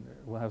up and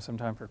we'll have some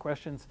time for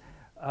questions.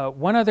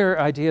 One other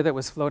idea that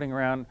was floating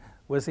around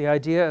was the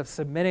idea of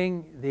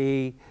submitting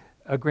the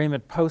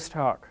agreement post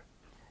hoc,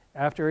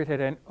 after it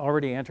had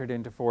already entered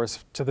into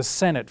force, to the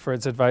Senate for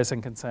its advice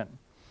and consent.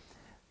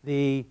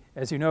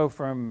 As you know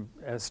from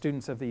as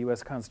students of the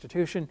US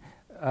Constitution,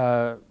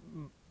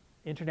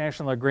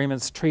 international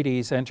agreements,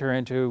 treaties enter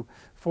into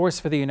force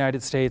for the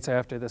United States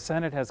after the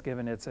Senate has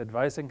given its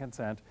advice and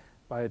consent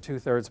by a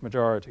 2/3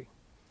 majority.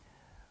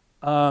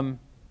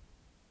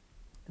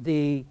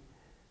 The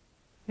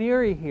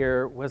theory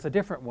here was a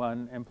different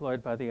one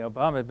employed by the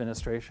Obama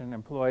administration,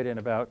 employed in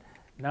about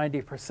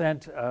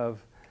 90%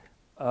 of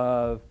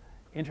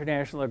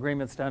international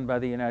agreements done by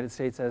the United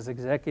States as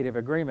executive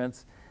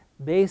agreements,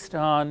 based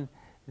on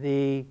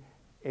the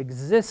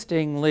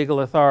existing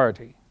legal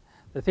authority.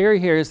 The theory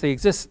here is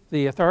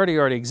the authority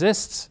already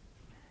exists.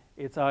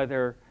 It's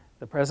either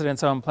the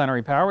president's own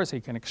plenary powers, he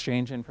can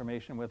exchange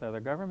information with other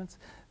governments,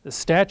 the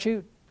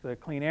statute, the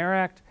Clean Air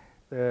Act,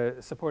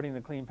 supporting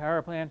the Clean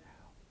Power Plan,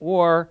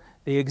 or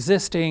the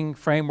existing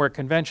framework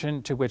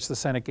convention to which the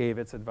Senate gave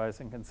its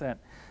advice and consent,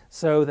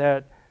 so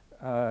that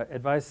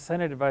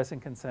Senate advice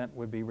and consent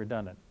would be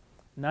redundant.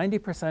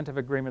 90% of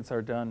agreements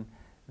are done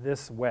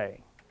this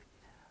way.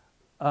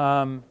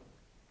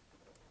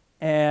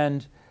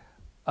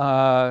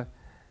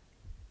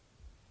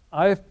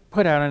 I've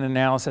put out an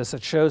analysis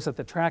that shows that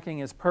the tracking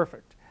is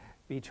perfect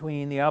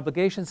between the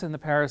obligations in the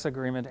Paris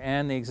Agreement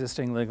and the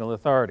existing legal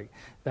authority.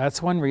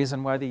 That's one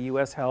reason why the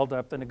US held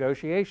up the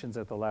negotiations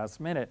at the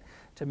last minute,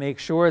 to make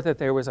sure that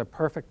there was a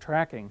perfect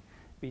tracking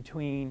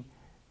between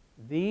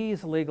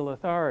these legal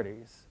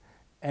authorities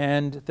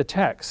and the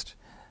text.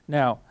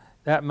 Now,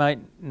 that might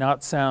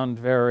not sound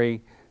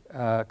very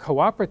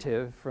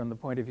cooperative from the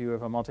point of view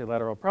of a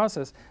multilateral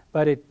process,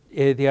 but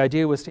the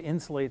idea was to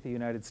insulate the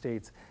United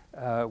States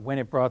when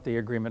it brought the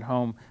agreement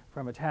home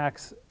from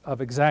attacks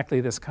of exactly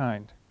this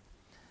kind.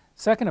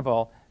 Second of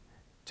all,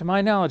 to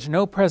my knowledge,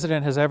 no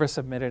president has ever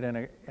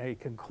submitted a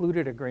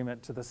concluded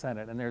agreement to the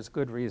Senate, and there's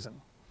good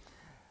reason.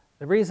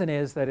 The reason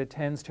is that it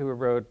tends to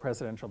erode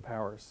presidential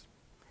powers.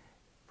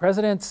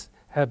 Presidents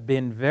have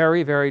been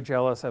very, very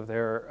jealous of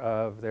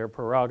their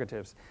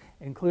prerogatives,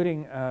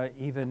 including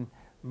even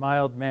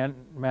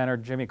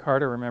mild-mannered Jimmy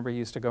Carter. Remember, he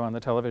used to go on the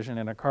television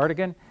in a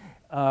cardigan.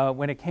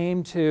 When it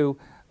came to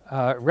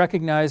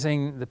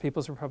recognizing the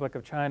People's Republic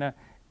of China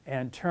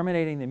and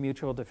terminating the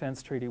Mutual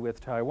Defense Treaty with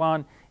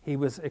Taiwan, he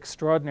was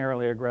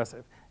extraordinarily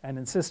aggressive and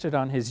insisted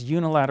on his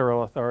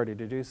unilateral authority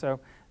to do so.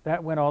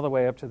 That went all the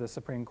way up to the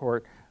Supreme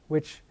Court,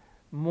 which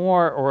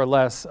more or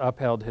less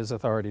upheld his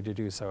authority to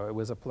do so. It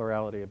was a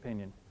plurality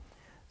opinion.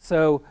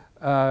 So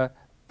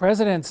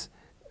presidents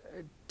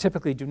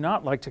typically do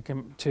not like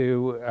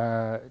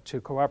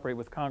to cooperate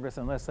with Congress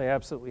unless they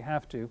absolutely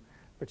have to,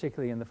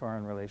 particularly in the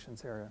foreign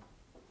relations area.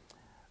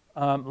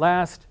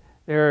 Last,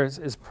 there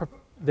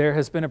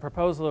has been a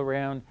proposal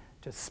around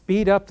to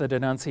speed up the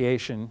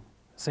denunciation,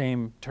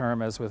 same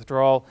term as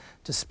withdrawal,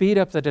 to speed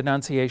up the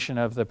denunciation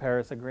of the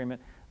Paris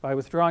Agreement by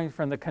withdrawing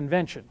from the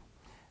convention,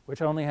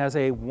 which only has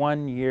a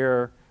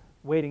 1-year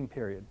waiting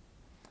period.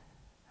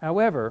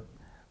 However,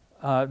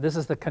 this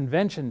is the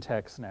convention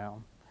text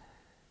now.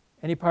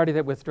 Any party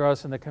that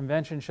withdraws from the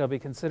convention shall be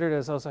considered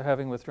as also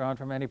having withdrawn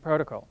from any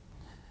protocol.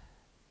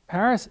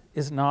 Paris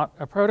is not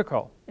a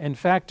protocol. In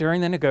fact,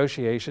 during the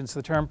negotiations,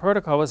 the term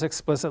protocol was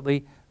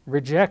explicitly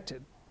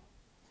rejected.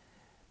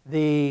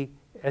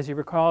 As you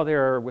recall,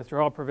 there are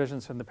withdrawal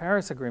provisions from the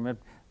Paris Agreement,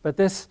 but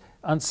this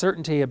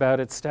uncertainty about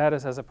its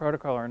status as a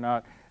protocol or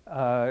not,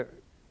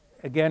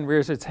 again,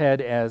 rears its head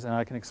as, and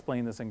I can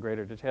explain this in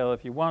greater detail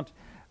if you want,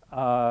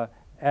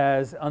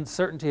 as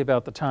uncertainty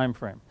about the time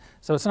frame.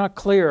 So it's not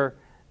clear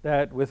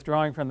that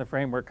withdrawing from the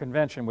Framework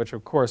Convention, which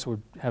of course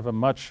would have a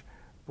much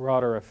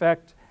broader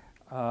effect,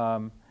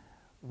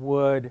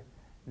 would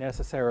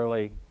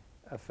necessarily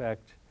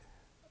affect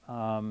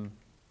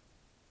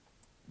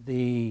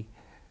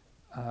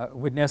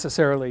would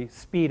necessarily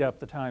speed up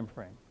the time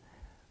frame.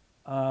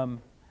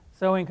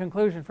 So in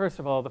conclusion, first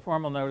of all, the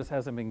formal notice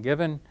hasn't been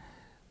given.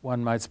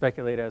 One might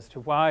speculate as to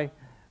why.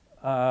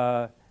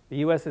 The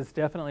U.S. is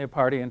definitely a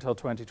party until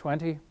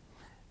 2020.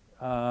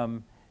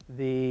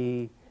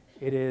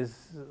 It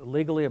is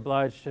legally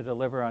obliged to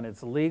deliver on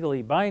its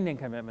legally binding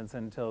commitments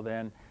until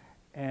then,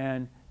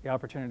 and the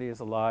opportunity is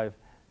alive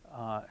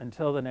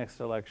until the next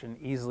election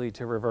easily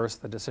to reverse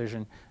the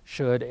decision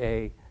should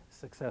a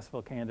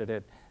successful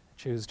candidate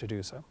choose to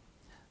do so.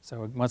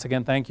 So once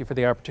again, thank you for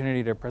the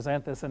opportunity to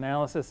present this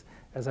analysis.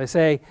 As I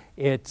say,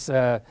 it's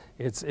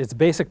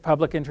basic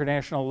public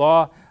international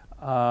law,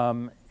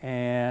 but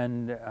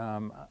an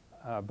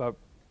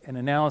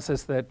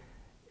analysis that,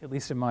 at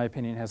least in my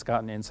opinion, has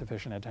gotten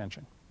insufficient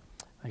attention.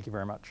 Thank you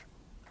very much.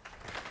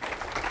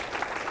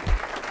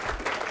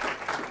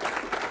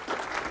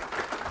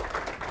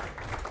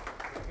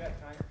 We've got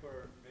time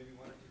for maybe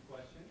 1 or 2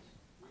 questions.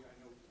 I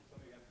know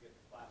some of you have to get to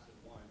class at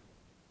 1,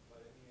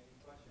 but any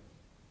questions?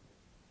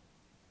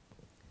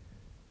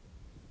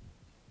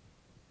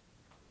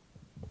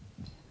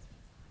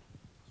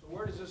 So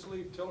where does this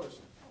leave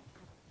Tillerson?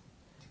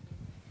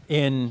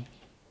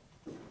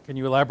 Can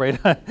you elaborate?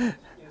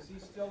 Is he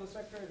still the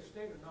Secretary of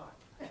State or not?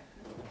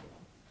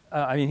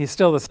 I mean, he's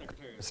still the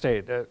Secretary of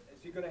State. Is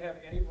he going to have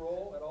any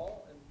role at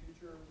all in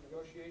future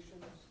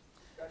negotiations,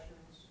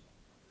 discussions?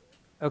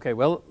 Okay,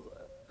 well,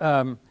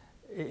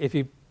 if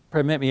you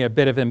permit me a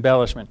bit of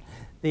embellishment,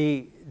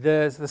 the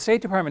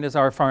State Department is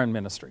our foreign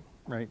ministry,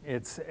 right?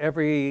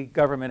 Every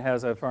government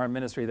has a foreign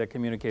ministry that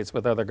communicates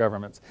with other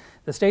governments.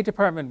 The State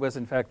Department was,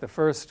 in fact, the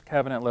first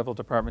cabinet-level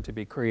department to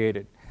be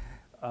created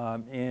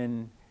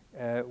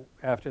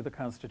after the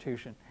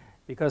Constitution,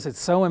 because it's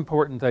so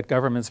important that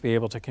governments be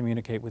able to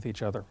communicate with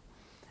each other.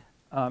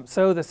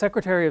 So the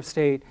Secretary of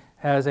State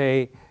has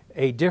a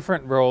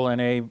different role and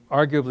a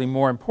arguably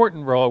more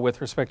important role with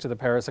respect to the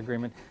Paris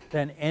Agreement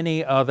than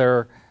any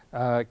other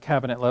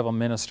cabinet-level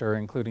minister,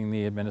 including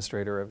the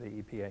administrator of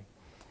the EPA.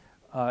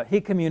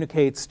 He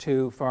communicates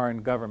to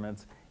foreign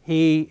governments.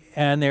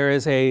 And there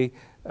is a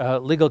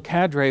legal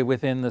cadre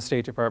within the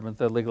State Department,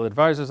 the Legal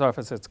Advisor's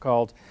Office, it's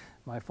called,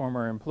 my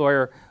former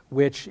employer,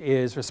 which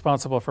is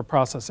responsible for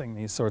processing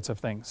these sorts of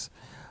things.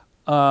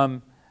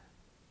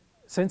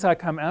 Since I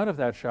come out of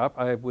that shop,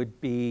 I would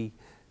be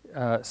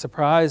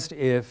surprised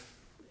if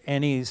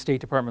any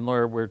State Department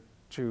lawyer were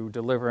to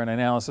deliver an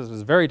analysis that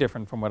was very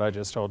different from what I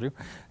just told you.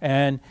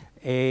 And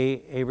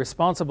a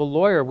responsible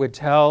lawyer would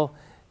tell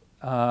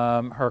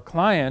her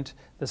client,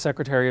 the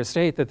Secretary of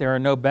State, that there are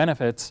no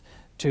benefits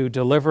to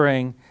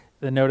delivering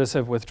the notice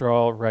of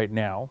withdrawal right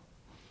now.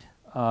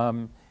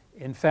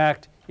 In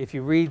fact, if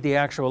you read the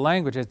actual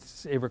language,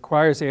 it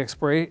requires the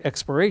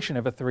expiration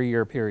of a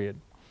 3-year period.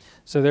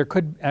 So there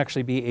could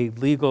actually be a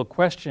legal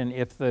question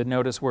if the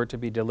notice were to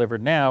be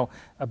delivered now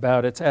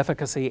about its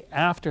efficacy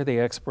after the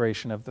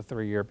expiration of the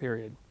 3-year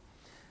period.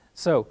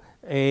 So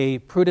a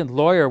prudent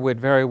lawyer could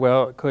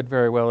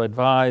very well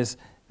advise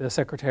the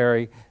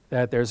Secretary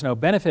that there's no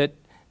benefit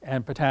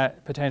and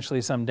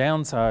potentially some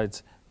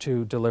downsides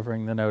to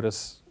delivering the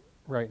notice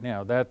right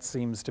now. That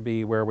seems to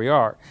be where we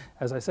are.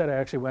 As I said, I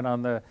actually went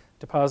on the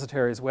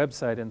depository's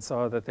website and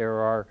saw that there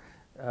are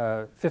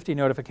 50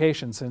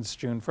 notifications since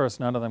June 1st,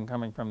 none of them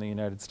coming from the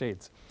United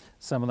States,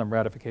 some of them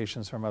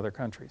ratifications from other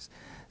countries.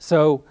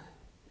 So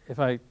if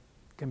I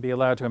can be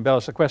allowed to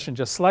embellish the question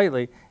just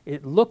slightly,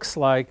 it looks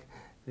like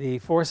the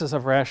forces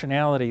of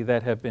rationality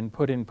that have been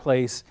put in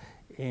place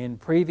in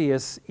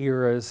previous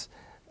eras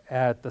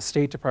at the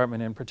State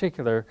Department in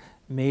particular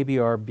maybe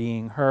are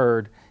being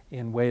heard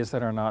in ways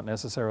that are not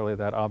necessarily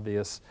that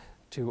obvious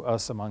to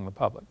us among the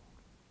public.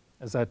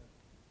 Is that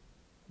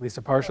at least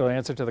a partial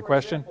answer to the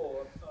question? For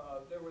example,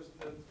 there was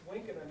the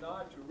wink and a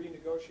nod to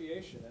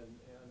renegotiation, and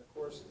of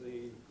course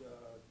the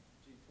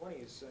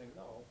G20 is saying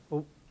no.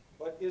 Well,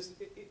 but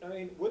I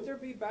mean, would there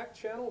be back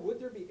channel? Would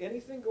there be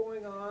anything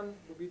going on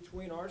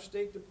between our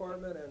State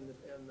Department and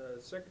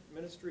the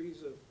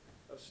ministries of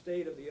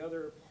state of the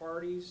other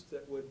parties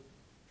that would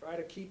try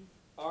to keep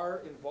our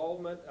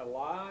involvement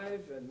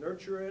alive and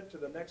nurture it to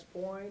the next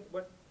point?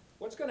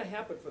 What's going to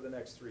happen for the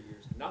next 3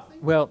 years?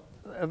 Nothing? Well,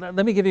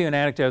 let me give you an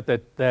anecdote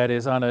that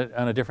is on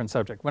a different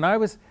subject. When I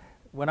was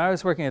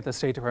working at the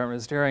State Department, it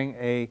was during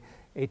a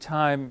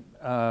time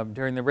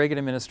during the Reagan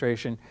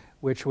administration,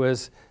 which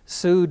was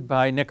sued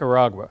by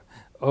Nicaragua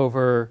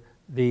over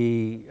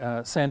the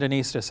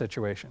Sandinista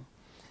situation.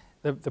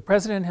 The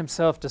president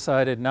himself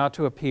decided not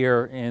to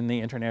appear in the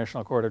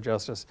International Court of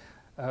Justice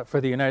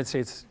for the United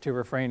States to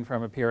refrain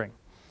from appearing.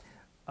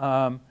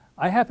 I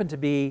happened to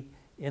be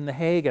in The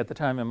Hague at the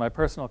time in my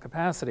personal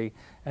capacity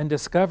and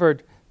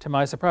discovered, to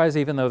my surprise,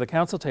 even though the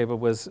council table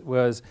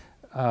was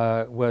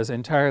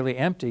entirely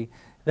empty,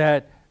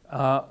 that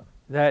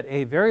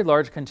a very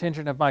large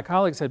contingent of my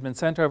colleagues had been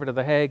sent over to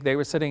The Hague. They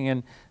were sitting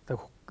in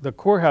the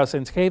courthouse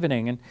in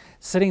Scheveningen,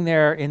 sitting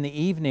there in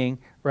the evening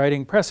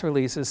writing press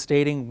releases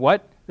stating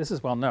what, this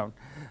is well known,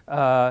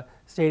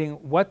 stating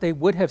what they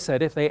would have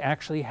said if they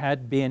actually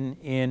had been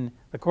in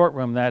the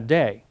courtroom that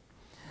day.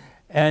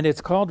 And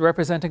it's called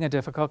representing a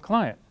difficult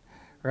client,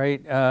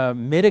 right?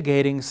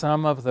 Mitigating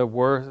some of the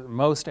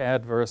most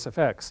adverse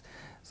effects.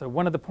 So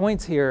one of the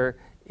points here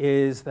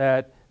is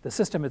that the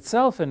system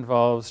itself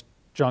involves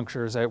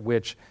junctures at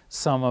which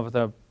some of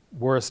the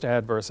worst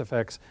adverse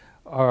effects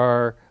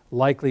are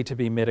likely to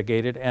be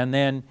mitigated, and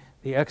then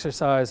the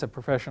exercise of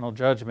professional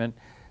judgment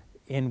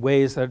in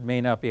ways that may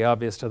not be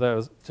obvious to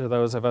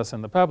those of us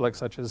in the public,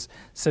 such as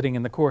sitting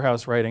in the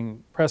courthouse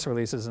writing press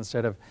releases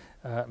instead of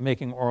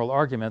making oral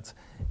arguments,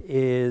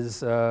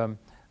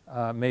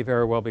 may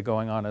very well be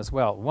going on as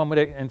well. One would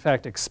in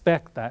fact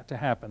expect that to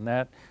happen.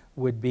 That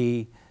would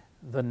be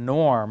the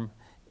norm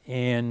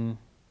in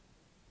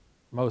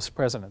most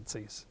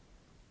presidencies.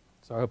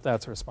 So I hope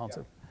that's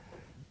responsive.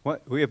 Yeah.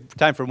 We have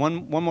time for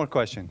one more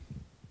question.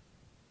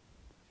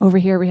 Over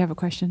here we have a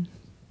question.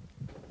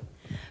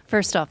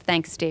 First off,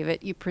 thanks,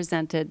 David. You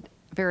presented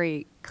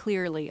very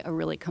clearly a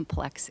really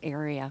complex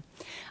area.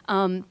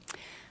 And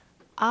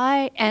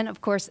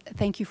of course,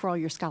 thank you for all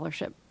your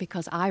scholarship,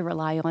 because I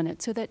rely on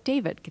it so that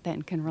David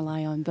then can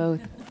rely on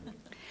both.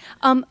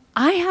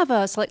 I have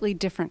a slightly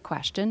different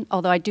question,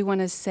 although I do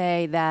want to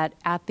say that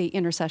at the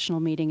intersessional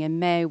meeting in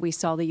May, we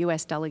saw the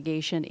U.S.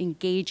 delegation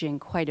engaging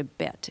quite a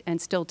bit and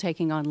still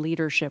taking on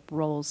leadership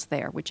roles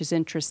there, which is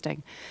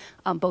interesting,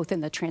 both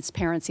in the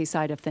transparency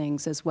side of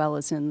things as well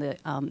as in the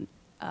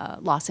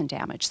loss and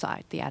damage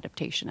side, the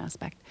adaptation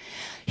aspect.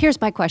 Here's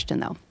my question,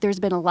 though.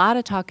 There's been a lot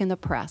of talk in the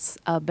press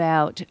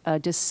about,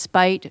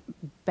 despite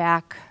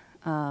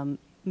backward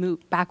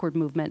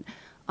movement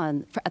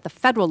at the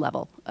federal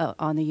level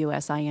on the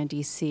U.S.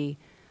 INDC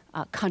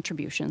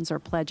contributions or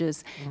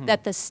pledges,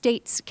 that the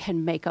states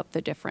can make up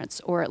the difference,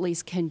 or at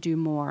least can do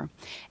more.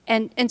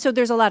 And so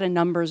there's a lot of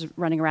numbers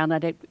running around.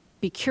 I'd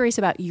be curious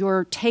about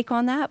your take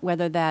on that,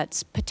 whether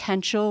that's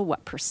potential,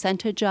 what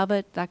percentage of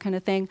it, that kind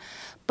of thing.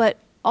 But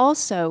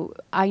also,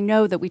 I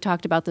know that we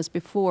talked about this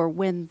before,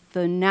 when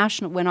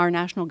our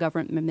national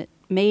government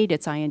made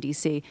its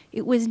INDC,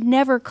 it was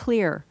never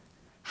clear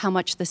how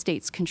much the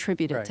states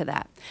contributed to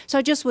that. So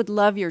I just would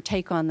love your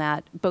take on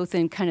that, both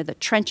in kind of the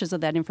trenches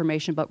of that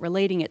information, but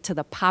relating it to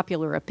the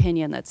popular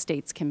opinion that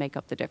states can make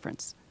up the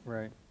difference.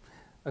 Right.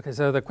 Okay,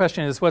 so the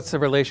question is, what's the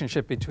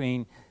relationship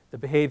between the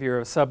behavior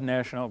of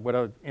subnational, what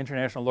an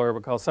international lawyer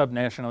would call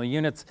subnational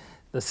units,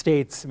 the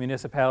states,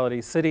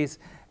 municipalities, cities,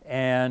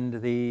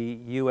 and the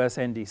US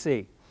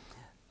NDC?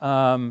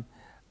 Well,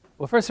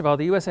 first of all,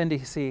 the US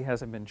NDC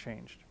hasn't been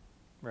changed,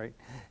 right?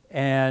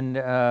 And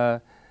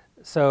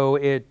so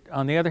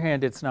on the other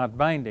hand, it's not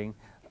binding.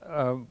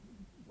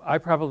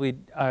 I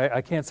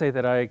can't say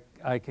that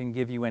I can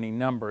give you any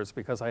numbers,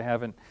 because I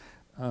haven't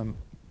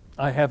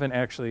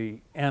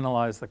actually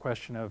analyzed the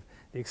question of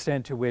the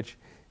extent to which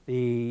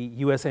the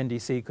US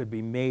NDC could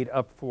be made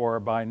up for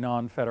by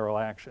non-federal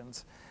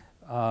actions.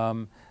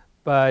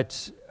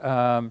 But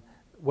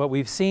what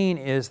we've seen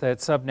is that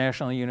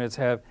subnational units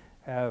have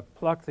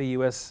plucked the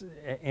US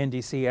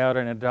NDC out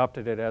and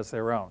adopted it as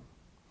their own.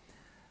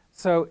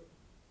 So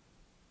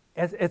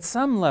at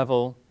some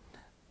level,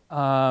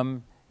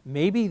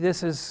 maybe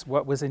this is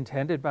what was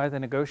intended by the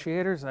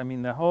negotiators. I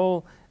mean, the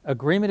whole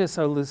agreement is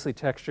so loosely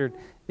textured.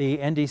 The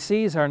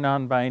NDCs are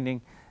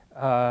non-binding.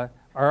 Our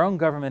own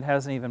government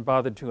hasn't even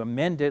bothered to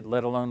amend it,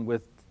 let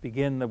alone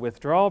begin the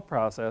withdrawal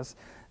process.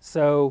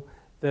 So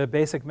the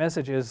basic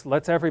message is,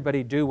 let's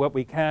everybody do what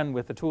we can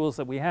with the tools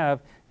that we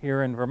have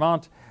here in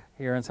Vermont,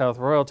 here in South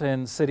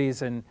Royalton,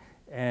 cities and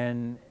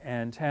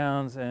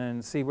towns,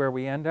 and see where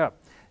we end up.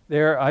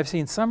 I've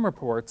seen some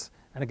reports,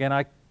 and again,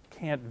 I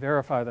can't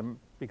verify them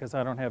because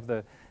I don't have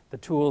the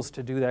tools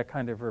to do that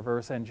kind of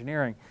reverse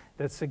engineering,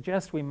 that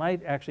suggest we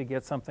might actually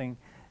get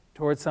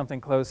towards something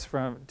close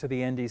to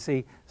the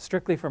NDC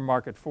strictly from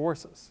market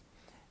forces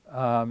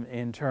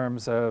in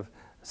terms of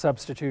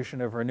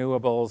substitution of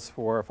renewables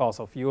for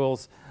fossil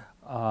fuels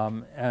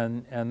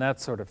and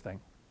that sort of thing.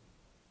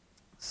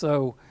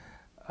 So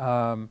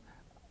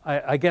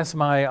I guess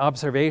my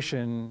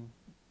observation,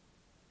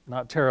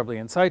 not terribly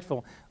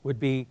insightful, would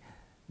be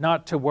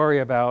not to worry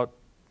about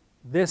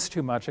this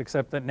too much,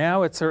 except that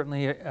now it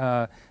certainly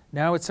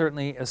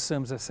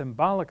assumes a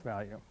symbolic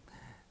value.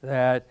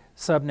 that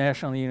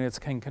subnational units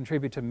can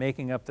contribute to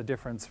making up the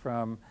difference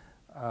from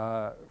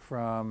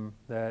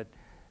that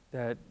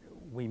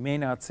we may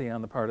not see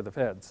on the part of the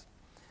feds.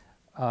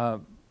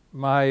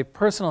 My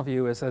personal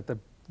view is that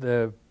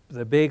the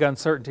big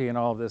uncertainty in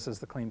all of this is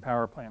the Clean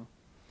Power Plan.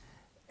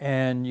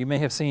 And you may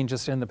have seen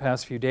just in the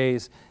past few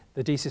days,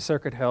 the DC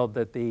Circuit held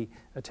that the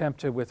attempt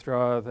to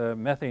withdraw the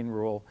methane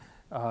rule,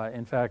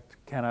 in fact,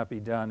 cannot be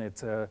done.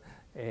 It's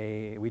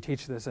we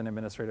teach this in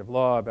administrative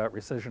law about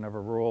rescission of a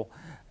rule.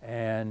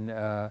 And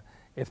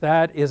if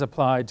that is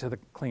applied to the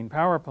Clean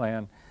Power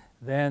Plan,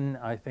 then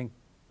I think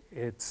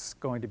it's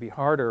going to be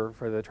harder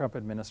for the Trump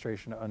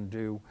administration to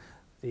undo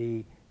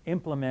the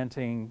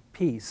implementing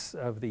piece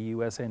of the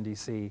US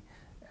NDC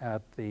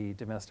at the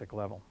domestic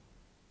level.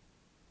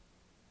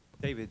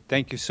 David,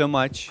 thank you so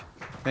much.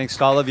 Thanks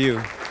to all of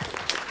you.